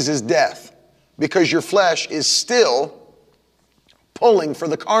it brings is death because your flesh is still pulling for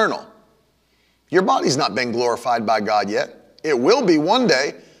the carnal. Your body's not been glorified by God yet. It will be one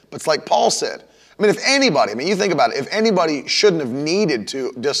day, but it's like Paul said. I mean, you think about it, if anybody shouldn't have needed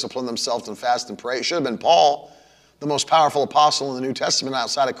to discipline themselves and fast and pray, it should have been Paul, the most powerful apostle in the New Testament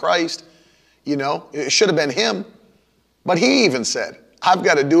outside of Christ. You know, it should have been him. But he even said, I've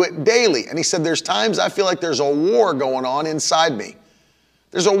got to do it daily. And he said, there's times I feel like there's a war going on inside me.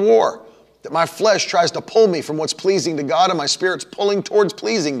 There's a war that my flesh tries to pull me from what's pleasing to God and my spirit's pulling towards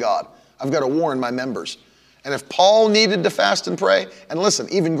pleasing God. I've got a war in my members. And if Paul needed to fast and pray, and listen,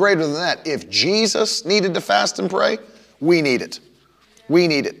 even greater than that, if Jesus needed to fast and pray, we need it. We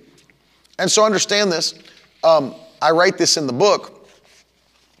need it. And so understand this. I write this in the book,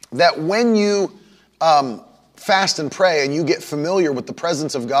 that when you fast and pray and you get familiar with the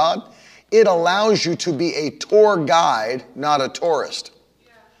presence of God, it allows you to be a tour guide, not a tourist.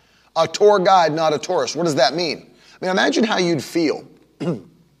 A tour guide, not a tourist. What does that mean? I mean, imagine how you'd feel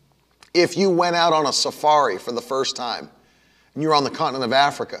if you went out on a safari for the first time and you're on the continent of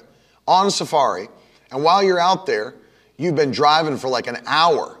Africa on a safari, and while you're out there, you've been driving for like an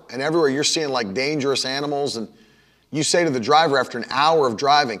hour, and everywhere you're seeing like dangerous animals, and you say to the driver after an hour of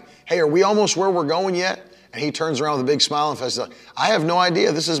driving, hey, are we almost where we're going yet? And he turns around with a big smile and says, I have no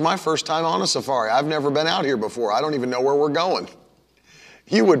idea. This is my first time on a safari. I've never been out here before. I don't even know where we're going.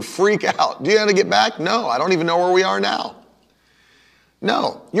 You would freak out. Do you know how to get back? No, I don't even know where we are now.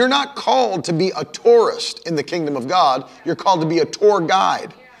 No, you're not called to be a tourist in the kingdom of God. You're called to be a tour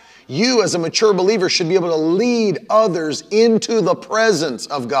guide. You as a mature believer should be able to lead others into the presence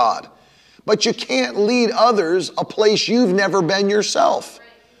of God. But you can't lead others a place you've never been yourself.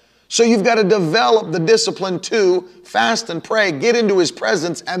 So you've got to develop the discipline to fast and pray, get into his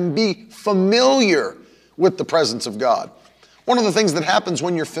presence, and be familiar with the presence of God. One of the things that happens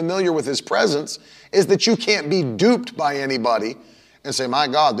when you're familiar with his presence is that you can't be duped by anybody and say, my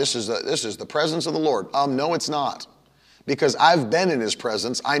God, this is the presence of the Lord. No, it's not. Because I've been in his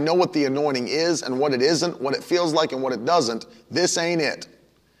presence. I know what the anointing is and what it isn't, what it feels like and what it doesn't. This ain't it.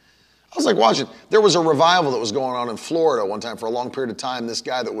 I was like watching. There was a revival that was going on in Florida one time for a long period of time. This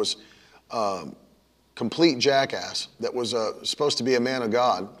guy that was complete jackass, that was supposed to be a man of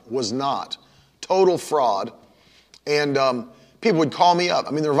God, was not. Total fraud. And people would call me up.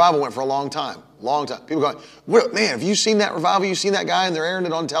 I mean, the revival went for a long time. Long time. People going, man, have you seen that revival? You seen that guy and they're airing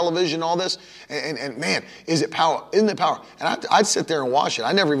it on television, all this? And man, is it power? Isn't it power? And I'd sit there and watch it.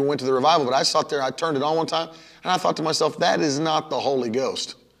 I never even went to the revival, but I sat there, I turned it on one time, and I thought to myself, that is not the Holy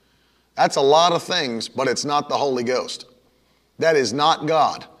Ghost. That's a lot of things, but it's not the Holy Ghost. That is not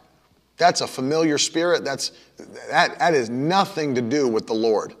God. That's a familiar spirit. That has nothing to do with the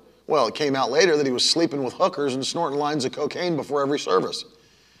Lord. Well, it came out later that he was sleeping with hookers and snorting lines of cocaine before every service.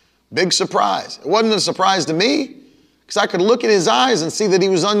 Big surprise. It wasn't a surprise to me because I could look in his eyes and see that he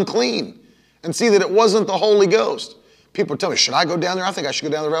was unclean and see that it wasn't the Holy Ghost. People would tell me, should I go down there? I think I should go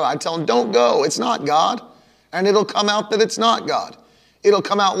down there. I'd tell them, don't go. It's not God. And it'll come out that it's not God. It'll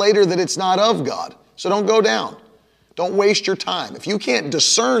come out later that it's not of God. So don't go down. Don't waste your time. If you can't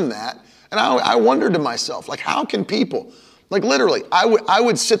discern that, and I wondered to myself, like, how can people, like literally, I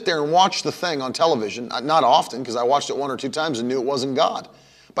would sit there and watch the thing on television, not often because I watched it one or two times and knew it wasn't God.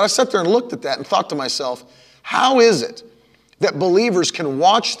 But I sat there and looked at that and thought to myself, how is it that believers can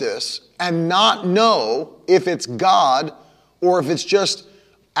watch this and not know if it's God or if it's just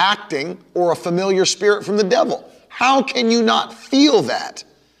acting or a familiar spirit from the devil? How can you not feel that?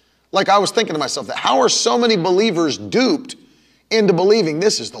 Like I was thinking to myself, that how are so many believers duped into believing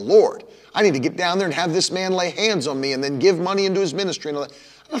this is the Lord? I need to get down there and have this man lay hands on me and then give money into his ministry. And all that.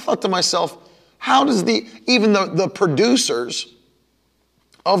 And I thought to myself, how does even the producers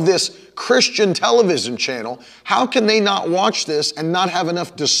of this Christian television channel, how can they not watch this and not have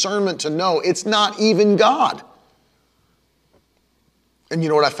enough discernment to know it's not even God? And you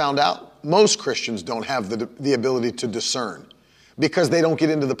know what I found out? Most Christians don't have the ability to discern because they don't get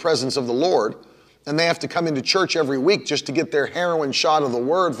into the presence of the Lord, and they have to come into church every week just to get their heroin shot of the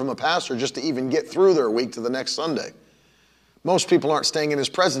word from a pastor just to even get through their week to the next Sunday. Most people aren't staying in his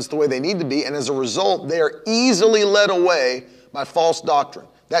presence the way they need to be, and as a result, they are easily led away by false doctrine.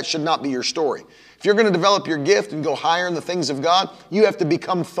 That should not be your story. If you're going to develop your gift and go higher in the things of God, you have to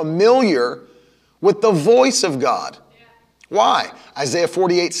become familiar with the voice of God. Why? Isaiah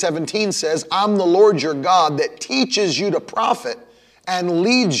 48:17 says, I'm the Lord your God that teaches you to profit and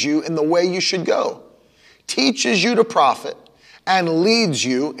leads you in the way you should go. Teaches you to profit and leads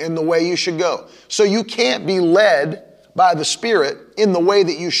you in the way you should go. So you can't be led by the Spirit in the way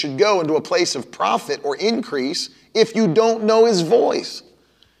that you should go into a place of profit or increase if you don't know his voice.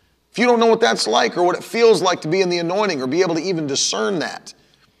 If you don't know what that's like or what it feels like to be in the anointing or be able to even discern that.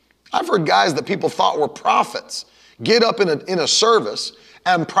 I've heard guys that people thought were prophets get up in a service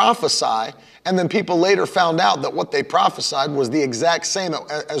and prophesy, and then people later found out that what they prophesied was the exact same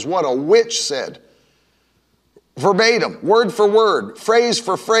as what a witch said. Verbatim, word for word, phrase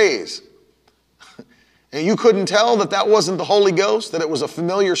for phrase. And you couldn't tell that that wasn't the Holy Ghost, that it was a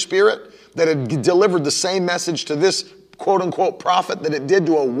familiar spirit that had delivered the same message to this quote-unquote prophet that it did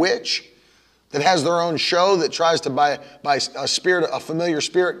to a witch that has their own show that tries to, by a familiar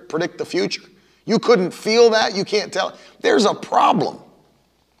spirit, predict the future. You couldn't feel that. You can't tell. There's a problem.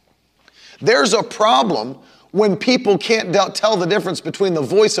 There's a problem when people can't tell the difference between the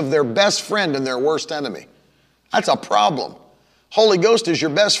voice of their best friend and their worst enemy. That's a problem. Holy Ghost is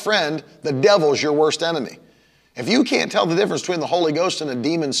your best friend. The devil is your worst enemy. If you can't tell the difference between the Holy Ghost and a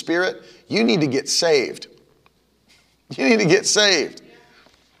demon spirit, you need to get saved. You need to get saved.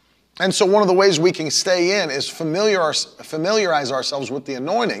 And so one of the ways we can stay in is familiarize ourselves with the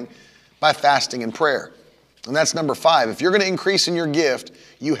anointing by fasting and prayer. And that's number 5. If you're going to increase in your gift,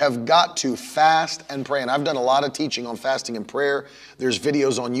 you have got to fast and pray. And I've done a lot of teaching on fasting and prayer. There's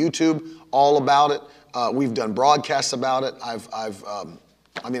videos on YouTube all about it. We've done broadcasts about it. I've done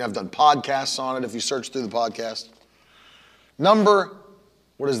podcasts on it if you search through the podcast. Number,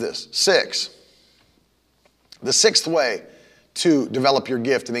 6. The 6th way to develop your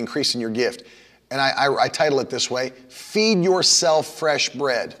gift and increase in your gift. And I title it this way, feed yourself fresh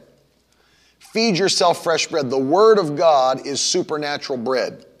bread. Feed yourself fresh bread. The Word of God is supernatural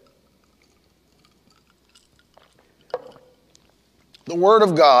bread. The Word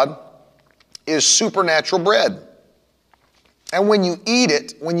of God is supernatural bread. And when you eat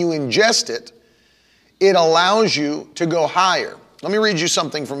it, when you ingest it, it allows you to go higher. Let me read you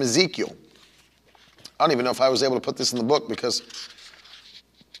something from Ezekiel. I don't even know if I was able to put this in the book because,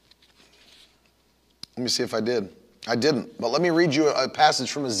 let me see if I did. I didn't, but let me read you a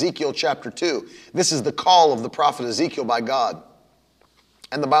passage from Ezekiel chapter 2. This is the call of the prophet Ezekiel by God.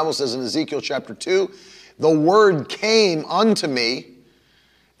 And the Bible says in Ezekiel chapter 2, the word came unto me,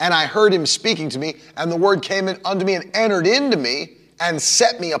 and I heard him speaking to me, and the word came unto me and entered into me and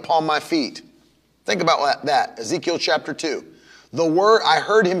set me upon my feet. Think about that, Ezekiel chapter 2. The word, I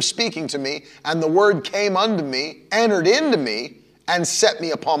heard him speaking to me, and the word came unto me, entered into me, and set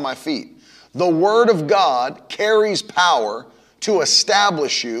me upon my feet. The word of God carries power to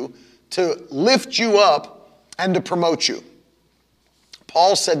establish you, to lift you up, and to promote you.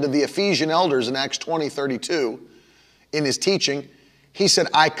 Paul said to the Ephesian elders in Acts 20:32, in his teaching, he said,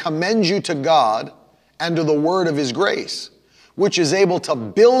 I commend you to God and to the word of his grace, which is able to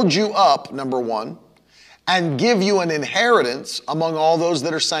build you up, number one, and give you an inheritance among all those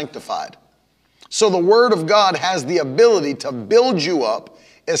that are sanctified. So the word of God has the ability to build you up,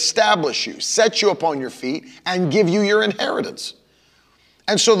 establish you, set you up on your feet, and give you your inheritance.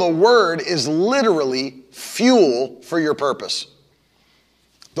 And so the word is literally fuel for your purpose.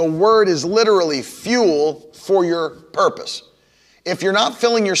 The word is literally fuel for your purpose. If you're not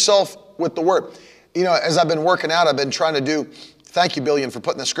filling yourself with the word, you know, as I've been working out, I've been trying to do, thank you, Billion, for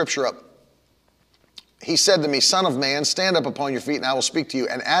putting the scripture up. He said to me, Son of man, stand up upon your feet and I will speak to you.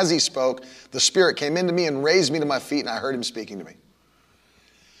 And as he spoke, the Spirit came into me and raised me to my feet and I heard him speaking to me.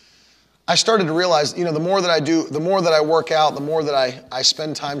 I started to realize, you know, the more that I do, the more that I work out, the more that I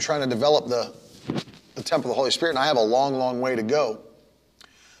spend time trying to develop the temple of the Holy Spirit, and I have a long, long way to go.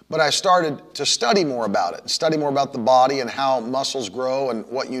 But I started to study more about it, study more about the body and how muscles grow and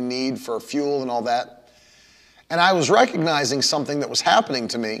what you need for fuel and all that. And I was recognizing something that was happening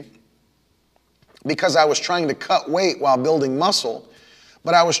to me because I was trying to cut weight while building muscle,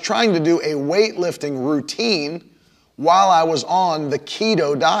 but I was trying to do a weightlifting routine while I was on the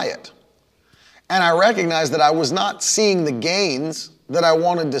keto diet. And I recognized that I was not seeing the gains that I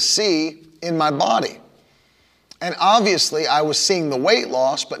wanted to see in my body. And obviously I was seeing the weight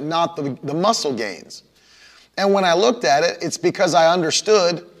loss, but not the muscle gains. And when I looked at it, it's because I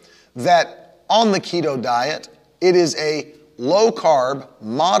understood that on the keto diet, it is a low carb,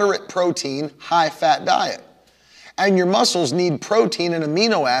 moderate protein, high fat diet. And your muscles need protein and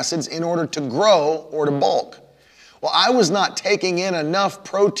amino acids in order to grow or to bulk. Well, I was not taking in enough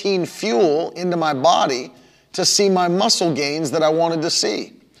protein fuel into my body to see my muscle gains that I wanted to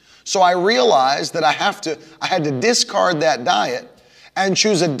see. So I realized that I had to discard that diet and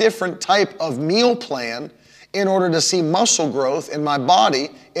choose a different type of meal plan in order to see muscle growth in my body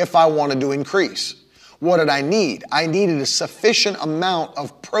if I wanted to increase. What did I need? I needed a sufficient amount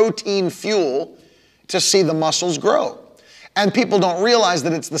of protein fuel to see the muscles grow. And people don't realize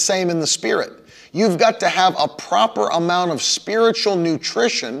that it's the same in the spirit. You've got to have a proper amount of spiritual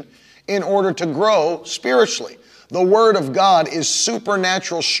nutrition in order to grow spiritually. The Word of God is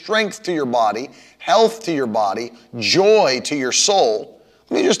supernatural strength to your body, health to your body, joy to your soul.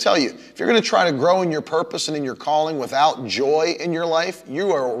 Let me just tell you, if you're going to try to grow in your purpose and in your calling without joy in your life,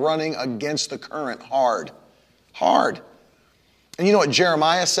 you are running against the current hard. Hard. And you know what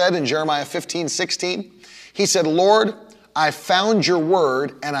Jeremiah said in Jeremiah 15:16? He said, Lord, I found your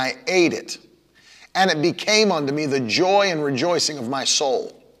word and I ate it, and it became unto me the joy and rejoicing of my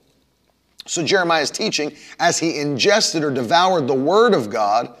soul. So Jeremiah is teaching, as he ingested or devoured the word of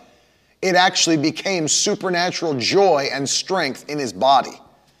God, it actually became supernatural joy and strength in his body.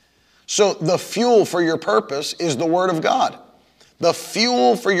 So the fuel for your purpose is the Word of God. The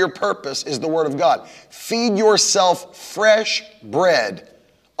fuel for your purpose is the Word of God. Feed yourself fresh bread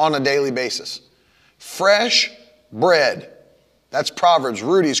on a daily basis. Fresh bread. That's Proverbs.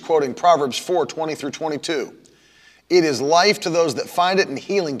 Rudy's quoting Proverbs 4:20 through 22. It is life to those that find it and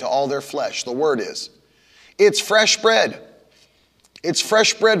healing to all their flesh. The Word is. It's fresh bread. It's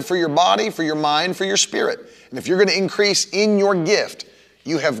fresh bread for your body, for your mind, for your spirit. And if you're going to increase in your gift,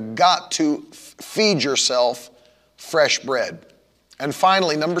 you have got to feed yourself fresh bread. And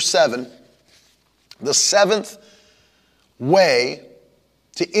finally, number 7, the 7th way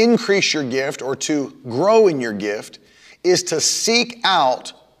to increase your gift or to grow in your gift is to seek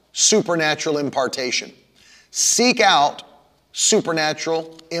out supernatural impartation. Seek out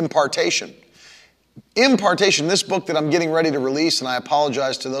supernatural impartation. Impartation, this book that I'm getting ready to release, and I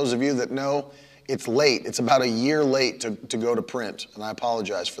apologize to those of you that know it's late. It's about a year late to go to print, and I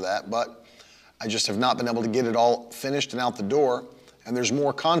apologize for that, but I just have not been able to get it all finished and out the door, and there's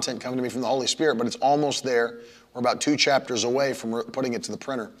more content coming to me from the Holy Spirit, but it's almost there. We're about 2 chapters away from putting it to the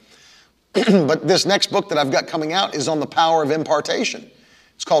printer. But this next book that I've got coming out is on the power of impartation.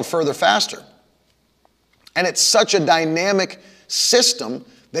 It's called Further, Faster. And it's such a dynamic system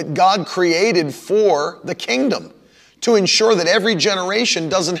that God created for the kingdom to ensure that every generation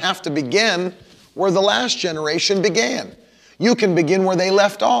doesn't have to begin where the last generation began. You can begin where they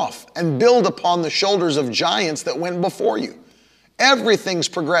left off and build upon the shoulders of giants that went before you. Everything's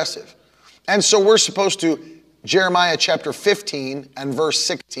progressive. And so we're supposed to, Jeremiah chapter 15 and verse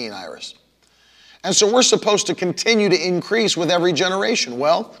 16, Iris. And so we're supposed to continue to increase with every generation.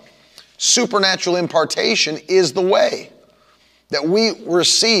 Well, supernatural impartation is the way that we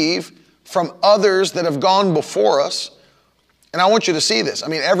receive from others that have gone before us. And I want you to see this. I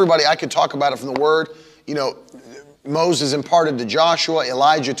mean, everybody, I could talk about it from the Word. You know, Moses imparted to Joshua,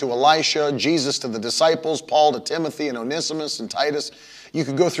 Elijah to Elisha, Jesus to the disciples, Paul to Timothy and Onesimus and Titus. You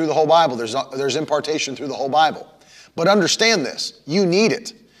could go through the whole Bible. There's impartation through the whole Bible. But understand this, you need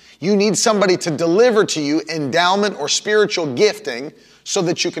it. You need somebody to deliver to you endowment or spiritual gifting so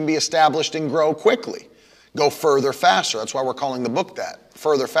that you can be established and grow quickly. Go further, faster. That's why we're calling the book that,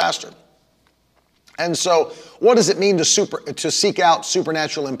 Further, Faster. And so what does it mean to seek out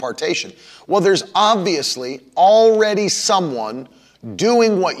supernatural impartation? Well, there's obviously already someone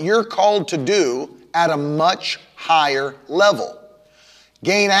doing what you're called to do at a much higher level.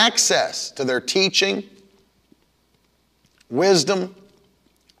 Gain access to their teaching, wisdom,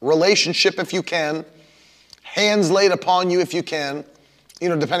 relationship if you can, hands laid upon you if you can,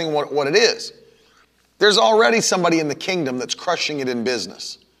 depending on what it is. There's already somebody in the kingdom that's crushing it in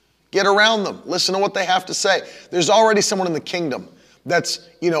business. Get around them. Listen to what they have to say. There's already someone in the kingdom that's,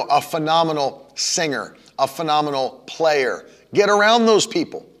 a phenomenal singer, a phenomenal player. Get around those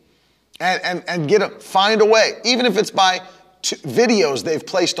people and find a way, even if it's by videos they've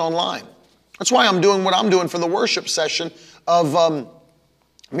placed online. That's why I'm doing what I'm doing for the worship session of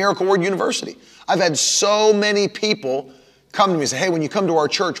Miracle Word University. I've had so many people come to me and say, hey, when you come to our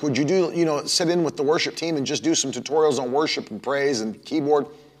church, would you do, sit in with the worship team and just do some tutorials on worship and praise and keyboard?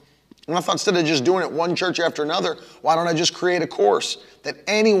 And I thought instead of just doing it one church after another, why don't I just create a course that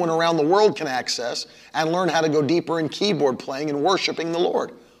anyone around the world can access and learn how to go deeper in keyboard playing and worshiping the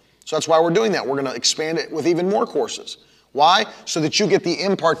Lord? So that's why we're doing that. We're going to expand it with even more courses. Why? So that you get the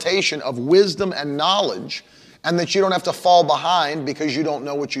impartation of wisdom and knowledge and that you don't have to fall behind because you don't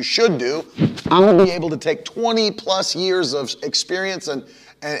know what you should do. I'm going to be able to take 20 plus years of experience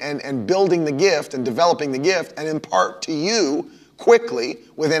and building the gift and developing the gift and impart to you quickly,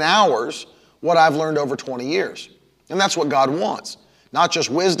 within hours, what I've learned over 20 years. And that's what God wants. Not just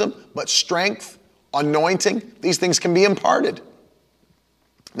wisdom, but strength, anointing. These things can be imparted.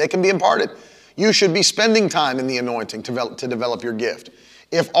 They can be imparted. You should be spending time in the anointing to develop your gift.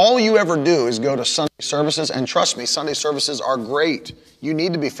 If all you ever do is go to Sunday services, and trust me, Sunday services are great. You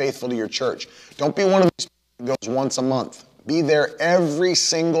need to be faithful to your church. Don't be one of these people that goes once a month. Be there every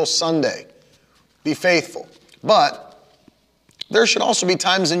single Sunday. Be faithful. But there should also be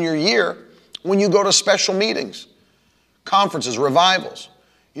times in your year when you go to special meetings, conferences, revivals.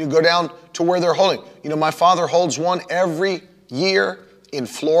 You go down to where they're holding. My father holds one every year in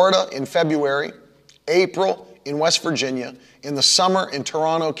Florida in February, April in West Virginia, in the summer in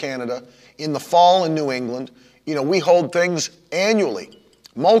Toronto, Canada, in the fall in New England. We hold things annually,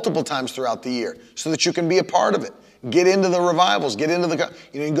 multiple times throughout the year, so that you can be a part of it. Get into the revivals, get into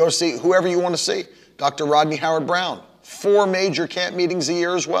you can go see whoever you want to see. Dr. Rodney Howard-Browne, 4 major camp meetings a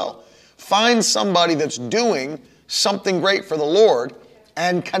year as well. Find somebody that's doing something great for the Lord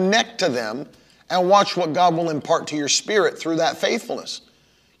and connect to them and watch what God will impart to your spirit through that faithfulness.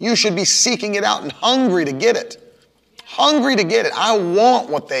 You should be seeking it out and hungry to get it. Hungry to get it. I want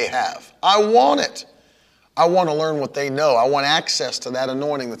what they have. I want it. I want to learn what they know. I want access to that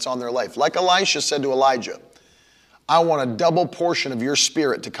anointing that's on their life. Like Elisha said to Elijah, I want a double portion of your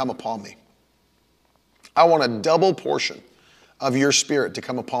spirit to come upon me. I want a double portion of your spirit to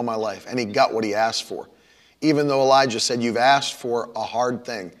come upon my life. And he got what he asked for. Even though Elijah said, you've asked for a hard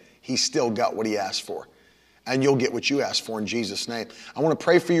thing, he still got what he asked for. And you'll get what you asked for in Jesus' name. I want to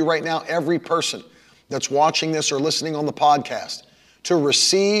pray for you right now, every person that's watching this or listening on the podcast, to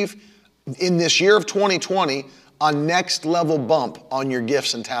receive in this year of 2020 a next level bump on your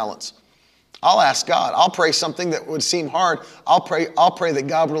gifts and talents. I'll ask God. I'll pray something that would seem hard. I'll pray that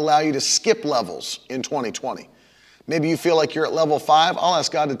God would allow you to skip levels in 2020. Maybe you feel like you're at level 5. I'll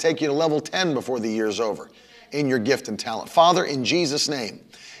ask God to take you to level 10 before the year's over in your gift and talent. Father, in Jesus' name,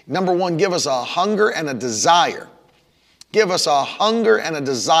 number 1, give us a hunger and a desire. Give us a hunger and a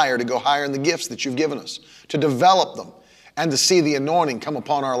desire to go higher in the gifts that you've given us, to develop them and to see the anointing come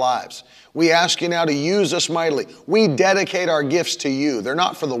upon our lives. We ask you now to use us mightily. We dedicate our gifts to you. They're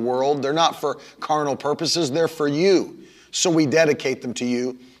not for the world. They're not for carnal purposes. They're for you. So we dedicate them to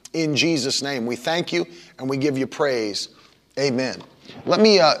you in Jesus' name. We thank you and we give you praise. Amen. Let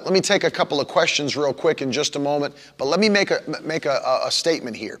me take a couple of questions real quick in just a moment, but let me make a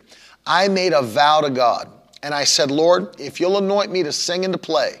statement here. I made a vow to God, and I said, Lord, if you'll anoint me to sing and to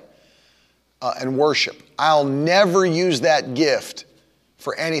play and worship, I'll never use that gift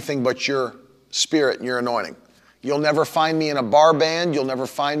for anything but your spirit and your anointing. You'll never find me in a bar band. You'll never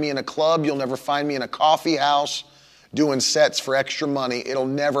find me in a club. You'll never find me in a coffee house doing sets for extra money. It'll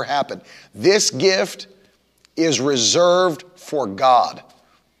never happen. This gift is reserved for God.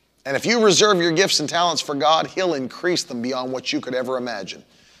 And if you reserve your gifts and talents for God, He'll increase them beyond what you could ever imagine.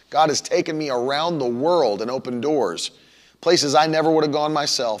 God has taken me around the world and opened doors, places I never would have gone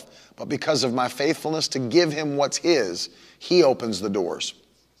myself, but because of my faithfulness to give Him what's His, He opens the doors.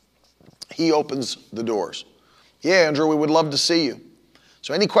 He opens the doors. Yeah, Andrew, we would love to see you.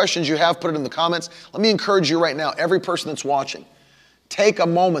 So any questions you have, put it in the comments. Let me encourage you right now, every person that's watching, take a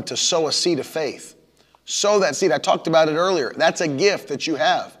moment to sow a seed of faith. Sow that seed. I talked about it earlier. That's a gift that you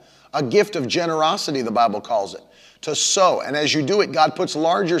have. A gift of generosity, the Bible calls it. To sow. And as you do it, God puts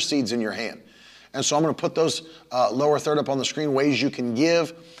larger seeds in your hand. And so I'm going to put those lower third up on the screen, ways you can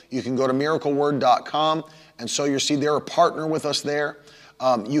give. You can go to miracleword.com and sow your seed there or partner with us there.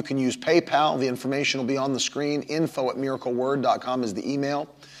 You can use PayPal. The information will be on the screen. info@miracleword.com is the email.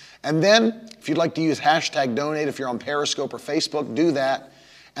 And then if you'd like to use hashtag donate, if you're on Periscope or Facebook, do that.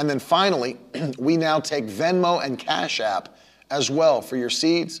 And then finally, we now take Venmo and Cash App as well for your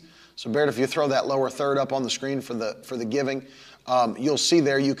seeds. So Barrett, if you throw that lower third up on the screen for the giving, you'll see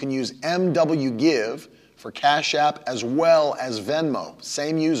there you can use MW Give for Cash App as well as Venmo.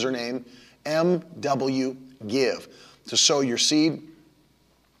 Same username, MW Give, to sow your seed.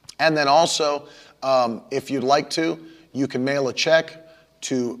 And then also, if you'd like to, you can mail a check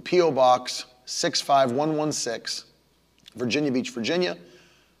to P.O. Box 65116, Virginia Beach, Virginia,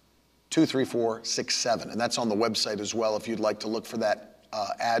 23467. And that's on the website as well if you'd like to look for that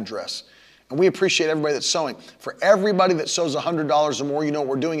address. And we appreciate everybody that's sowing. For everybody that sows $100 or more, you know what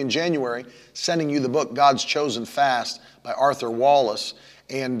we're doing in January, sending you the book, God's Chosen Fast by Arthur Wallace.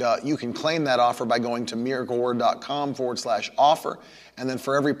 And you can claim that offer by going to miracleword.com/offer. And then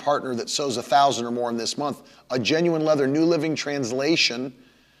for every partner that sows $1,000 or more in this month, a Genuine Leather New Living Translation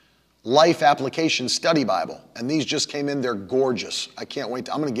Life Application Study Bible. And these just came in. They're gorgeous. I can't wait.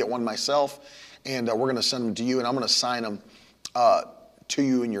 I'm going to get one myself, and we're going to send them to you, and I'm going to sign them to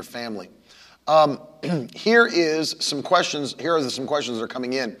you and your family. Here are some questions that are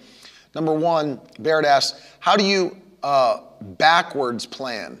coming in. Number one, Barrett asks, how do you backwards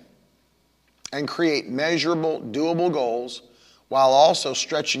plan and create measurable, doable goals while also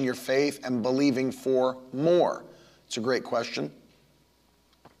stretching your faith and believing for more? It's a great question.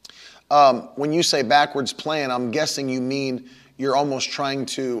 When you say backwards plan, I'm guessing you mean you're almost trying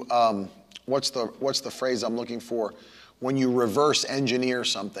to, what's the phrase I'm looking for? When you reverse engineer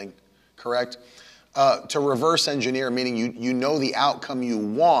something, correct? To reverse engineer, meaning you know the outcome you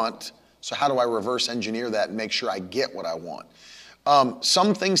want, so how do I reverse engineer that and make sure I get what I want?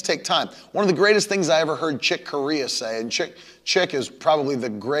 Some things take time. One of the greatest things I ever heard Chick Corea say, and Chick is probably the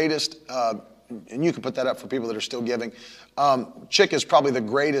greatest, and you can put that up for people that are still giving. Chick is probably the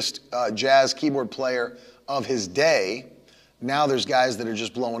greatest jazz keyboard player of his day. Now there's guys that are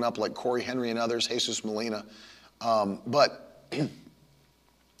just blowing up like Corey Henry and others, Jesus Molina. But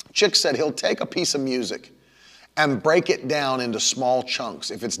Chick said he'll take a piece of music and break it down into small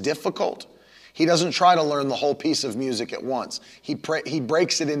chunks. If it's difficult, he doesn't try to learn the whole piece of music at once. He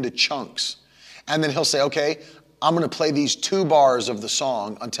breaks it into chunks. And then he'll say, okay, I'm going to play these 2 bars of the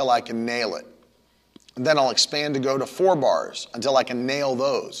song until I can nail it. And then I'll expand to go to 4 bars until I can nail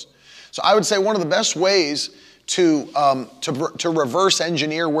those. So I would say one of the best ways to reverse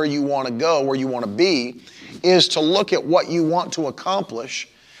engineer where you want to go, where you want to be, is to look at what you want to accomplish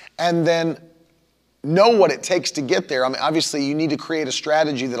and then know what it takes to get there. I mean, obviously you need to create a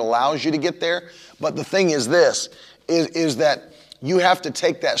strategy that allows you to get there. But the thing is this, is that you have to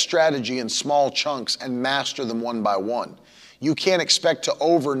take that strategy in small chunks and master them one by one. You can't expect to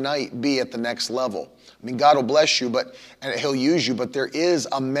overnight be at the next level. I mean, God will bless you, and He'll use you, but there is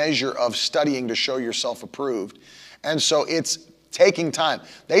a measure of studying to show yourself approved. And so it's taking time.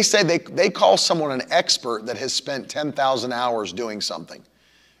 They say they call someone an expert that has spent 10,000 hours doing something.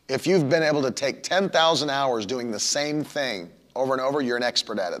 If you've been able to take 10,000 hours doing the same thing over and over, you're an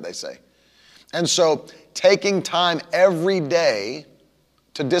expert at it, they say. And so taking time every day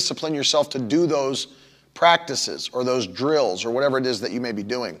to discipline yourself to do those practices or those drills or whatever it is that you may be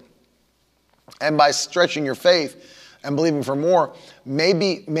doing. And by stretching your faith and believing for more,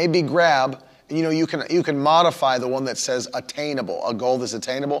 maybe grab, you can modify the one that says attainable, a goal that's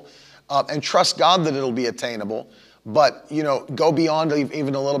attainable, and trust God that it'll be attainable. But, go beyond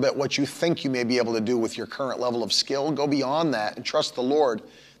even a little bit what you think you may be able to do with your current level of skill. Go beyond that and trust the Lord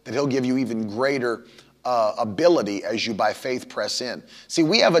that he'll give you even greater ability as you by faith press in. See,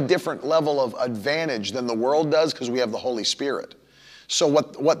 we have a different level of advantage than the world does because we have the Holy Spirit. So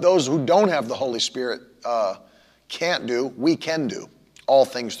what those who don't have the Holy Spirit can't do, we can do. All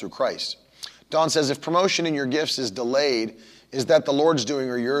things through Christ. Don says, if promotion in your gifts is delayed, is that the Lord's doing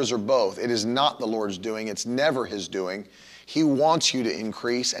or yours or both? It is not the Lord's doing. It's never his doing. He wants you to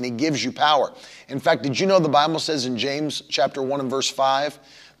increase and he gives you power. In fact, did you know the Bible says in James chapter 1 and verse 5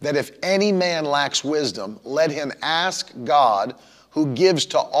 that if any man lacks wisdom, let him ask God, who gives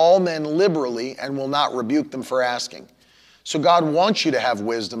to all men liberally and will not rebuke them for asking. So God wants you to have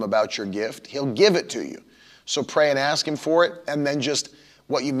wisdom about your gift. He'll give it to you. So pray and ask him for it. And then just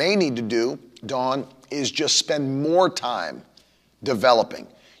what you may need to do, Dawn, is just spend more time developing.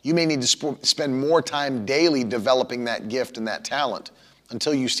 You may need to spend more time daily developing that gift and that talent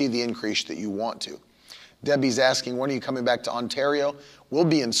until you see the increase that you want to. Debbie's asking, when are you coming back to Ontario? We'll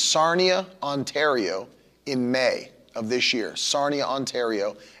be in Sarnia, Ontario in May of this year. Sarnia,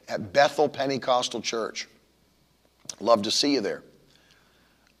 Ontario at Bethel Pentecostal Church. Love to see you there.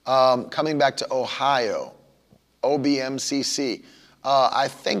 Coming back to Ohio, OBMCC. I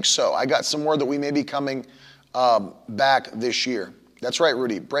think so. I got some word that we may be coming back this year. That's right,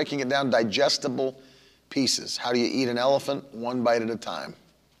 Rudy. Breaking it down, digestible pieces. How do you eat an elephant? One bite at a time.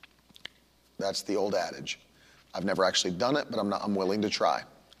 That's the old adage. I've never actually done it, but I'm willing to try.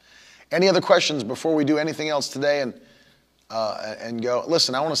 Any other questions before we do anything else today and go?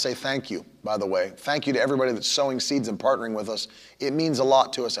 Listen, I want to say thank you, by the way. Thank you to everybody that's sowing seeds and partnering with us. It means a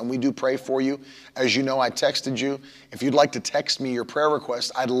lot to us, and we do pray for you. As you know, I texted you. If you'd like to text me your prayer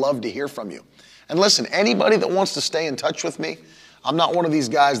request, I'd love to hear from you. And listen, anybody that wants to stay in touch with me, I'm not one of these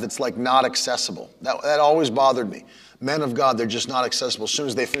guys that's like not accessible. That always bothered me. Men of God, they're just not accessible. As soon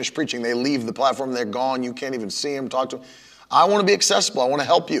as they finish preaching, they leave the platform, they're gone. You can't even see them, talk to them. I want to be accessible. I want to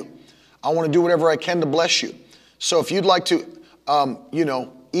help you. I want to do whatever I can to bless you. So if you'd like to,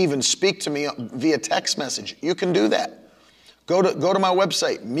 even speak to me via text message, you can do that. Go to my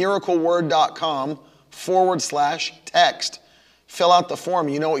website, miracleword.com/text. Fill out the form.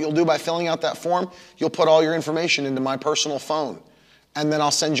 You know what you'll do by filling out that form? You'll put all your information into my personal phone. And then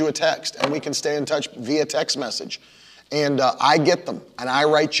I'll send you a text. And we can stay in touch via text message. And I get them. And I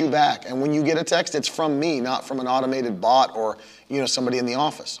write you back. And when you get a text, it's from me, not from an automated bot or somebody in the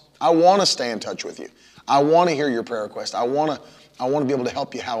office. I want to stay in touch with you. I want to hear your prayer request. I want to be able to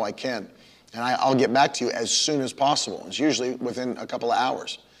help you how I can. And I'll get back to you as soon as possible. It's usually within a couple of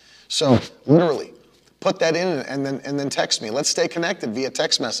hours. So literally, put that in and then text me. Let's stay connected via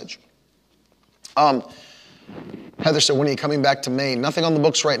text message. Heather said, when are you coming back to Maine? Nothing on the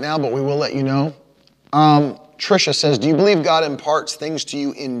books right now, but we will let you know. Tricia says, do you believe God imparts things to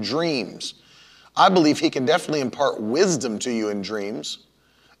you in dreams? I believe he can definitely impart wisdom to you in dreams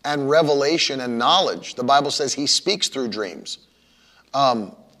and revelation and knowledge. The Bible says he speaks through dreams.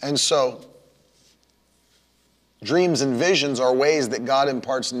 And so dreams and visions are ways that God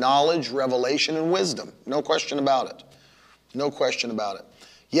imparts knowledge, revelation, and wisdom. No question about it. No question about it.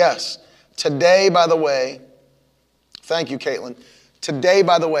 Yes, today, by the way, thank you, Caitlin. Today,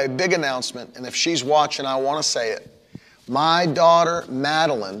 by the way, big announcement, and if she's watching, I want to say it. My daughter,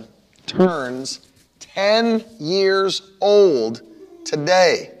 Madeline, turns 10 years old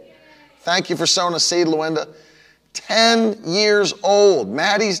today. Thank you for sowing a seed, Luenda. 10 years old.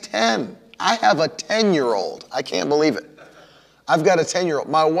 Maddie's 10. I have a 10-year-old. I can't believe it. I've got a 10-year-old.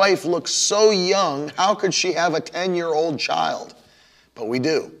 My wife looks so young. How could she have a 10-year-old child? But we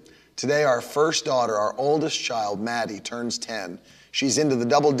do. Today, our first daughter, our oldest child, Maddie, turns 10. She's into the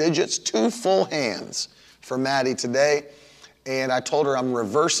double digits, 2 full hands for Maddie today. And I told her I'm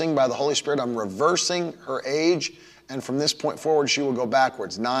reversing by the Holy Spirit. I'm reversing her age. And from this point forward, she will go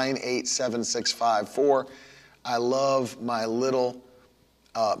backwards. 9, 8, 7, 6, 5, 4. I love my little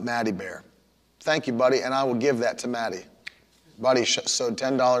Maddie bear. Thank you, buddy. And I will give that to Maddie. Buddy sewed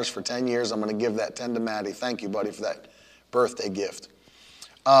 $10 for 10 years. I'm going to give that 10 to Maddie. Thank you, buddy, for that birthday gift.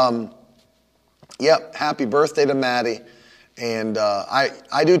 Yep, happy birthday to Maddie. And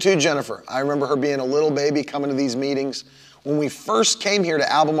I do too, Jennifer. I remember her being a little baby coming to these meetings. When we first came here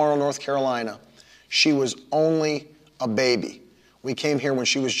to Albemarle, North Carolina, she was only a baby. We came here when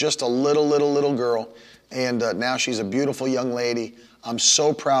she was just a little girl. And now she's a beautiful young lady. I'm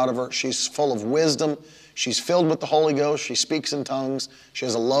so proud of her. She's full of wisdom. She's filled with the Holy Ghost. She speaks in tongues. She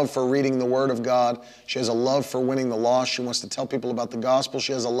has a love for reading the Word of God. She has a love for winning the lost. She wants to tell people about the gospel.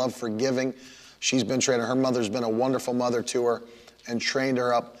 She has a love for giving. She's been trained. Her mother's been a wonderful mother to her and trained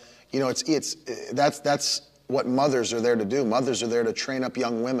her up. You know, that's what mothers are there to do. Mothers are there to train up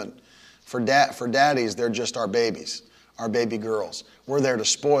young women. For daddies, they're just our babies, our baby girls. We're there to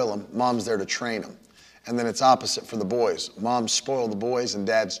spoil them. Mom's there to train them. And then it's opposite for the boys. Moms spoil the boys and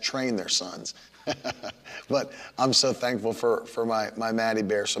dads train their sons. But I'm so thankful for my Maddie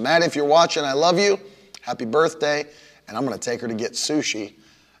Bear. So Maddie, if you're watching, I love you. Happy birthday. And I'm going to take her to get sushi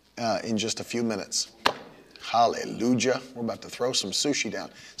in just a few minutes. Hallelujah. We're about to throw some sushi down.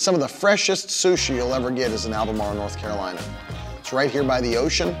 Some of the freshest sushi you'll ever get is in Albemarle, North Carolina. It's right here by the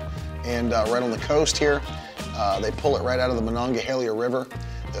ocean and right on the coast here. They pull it right out of the Monongahela River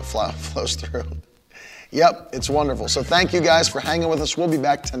that flows through. Yep, it's wonderful. So thank you guys for hanging with us. We'll be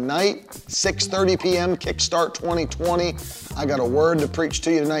back tonight, 6:30 p.m., Kickstart 2020. I got a word to preach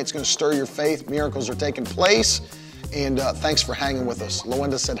to you tonight. It's going to stir your faith. Miracles are taking place. And thanks for hanging with us.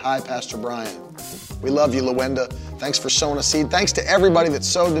 Luenda said, hi, Pastor Brian. We love you, Luenda. Thanks for sowing a seed. Thanks to everybody that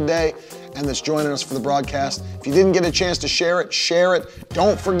sowed today and that's joining us for the broadcast. If you didn't get a chance to share it, share it.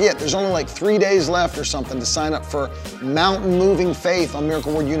 Don't forget, there's only like 3 days left or something to sign up for Mountain Moving Faith on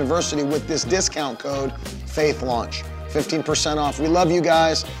Miracle Word University with this discount code, Faith Launch. 15% off. We love you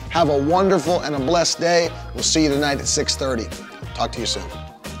guys. Have a wonderful and a blessed day. We'll see you tonight at 6:30. Talk to you soon.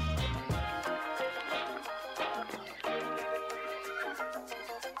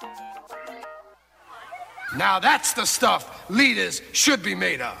 Now that's the stuff leaders should be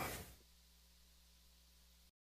made of.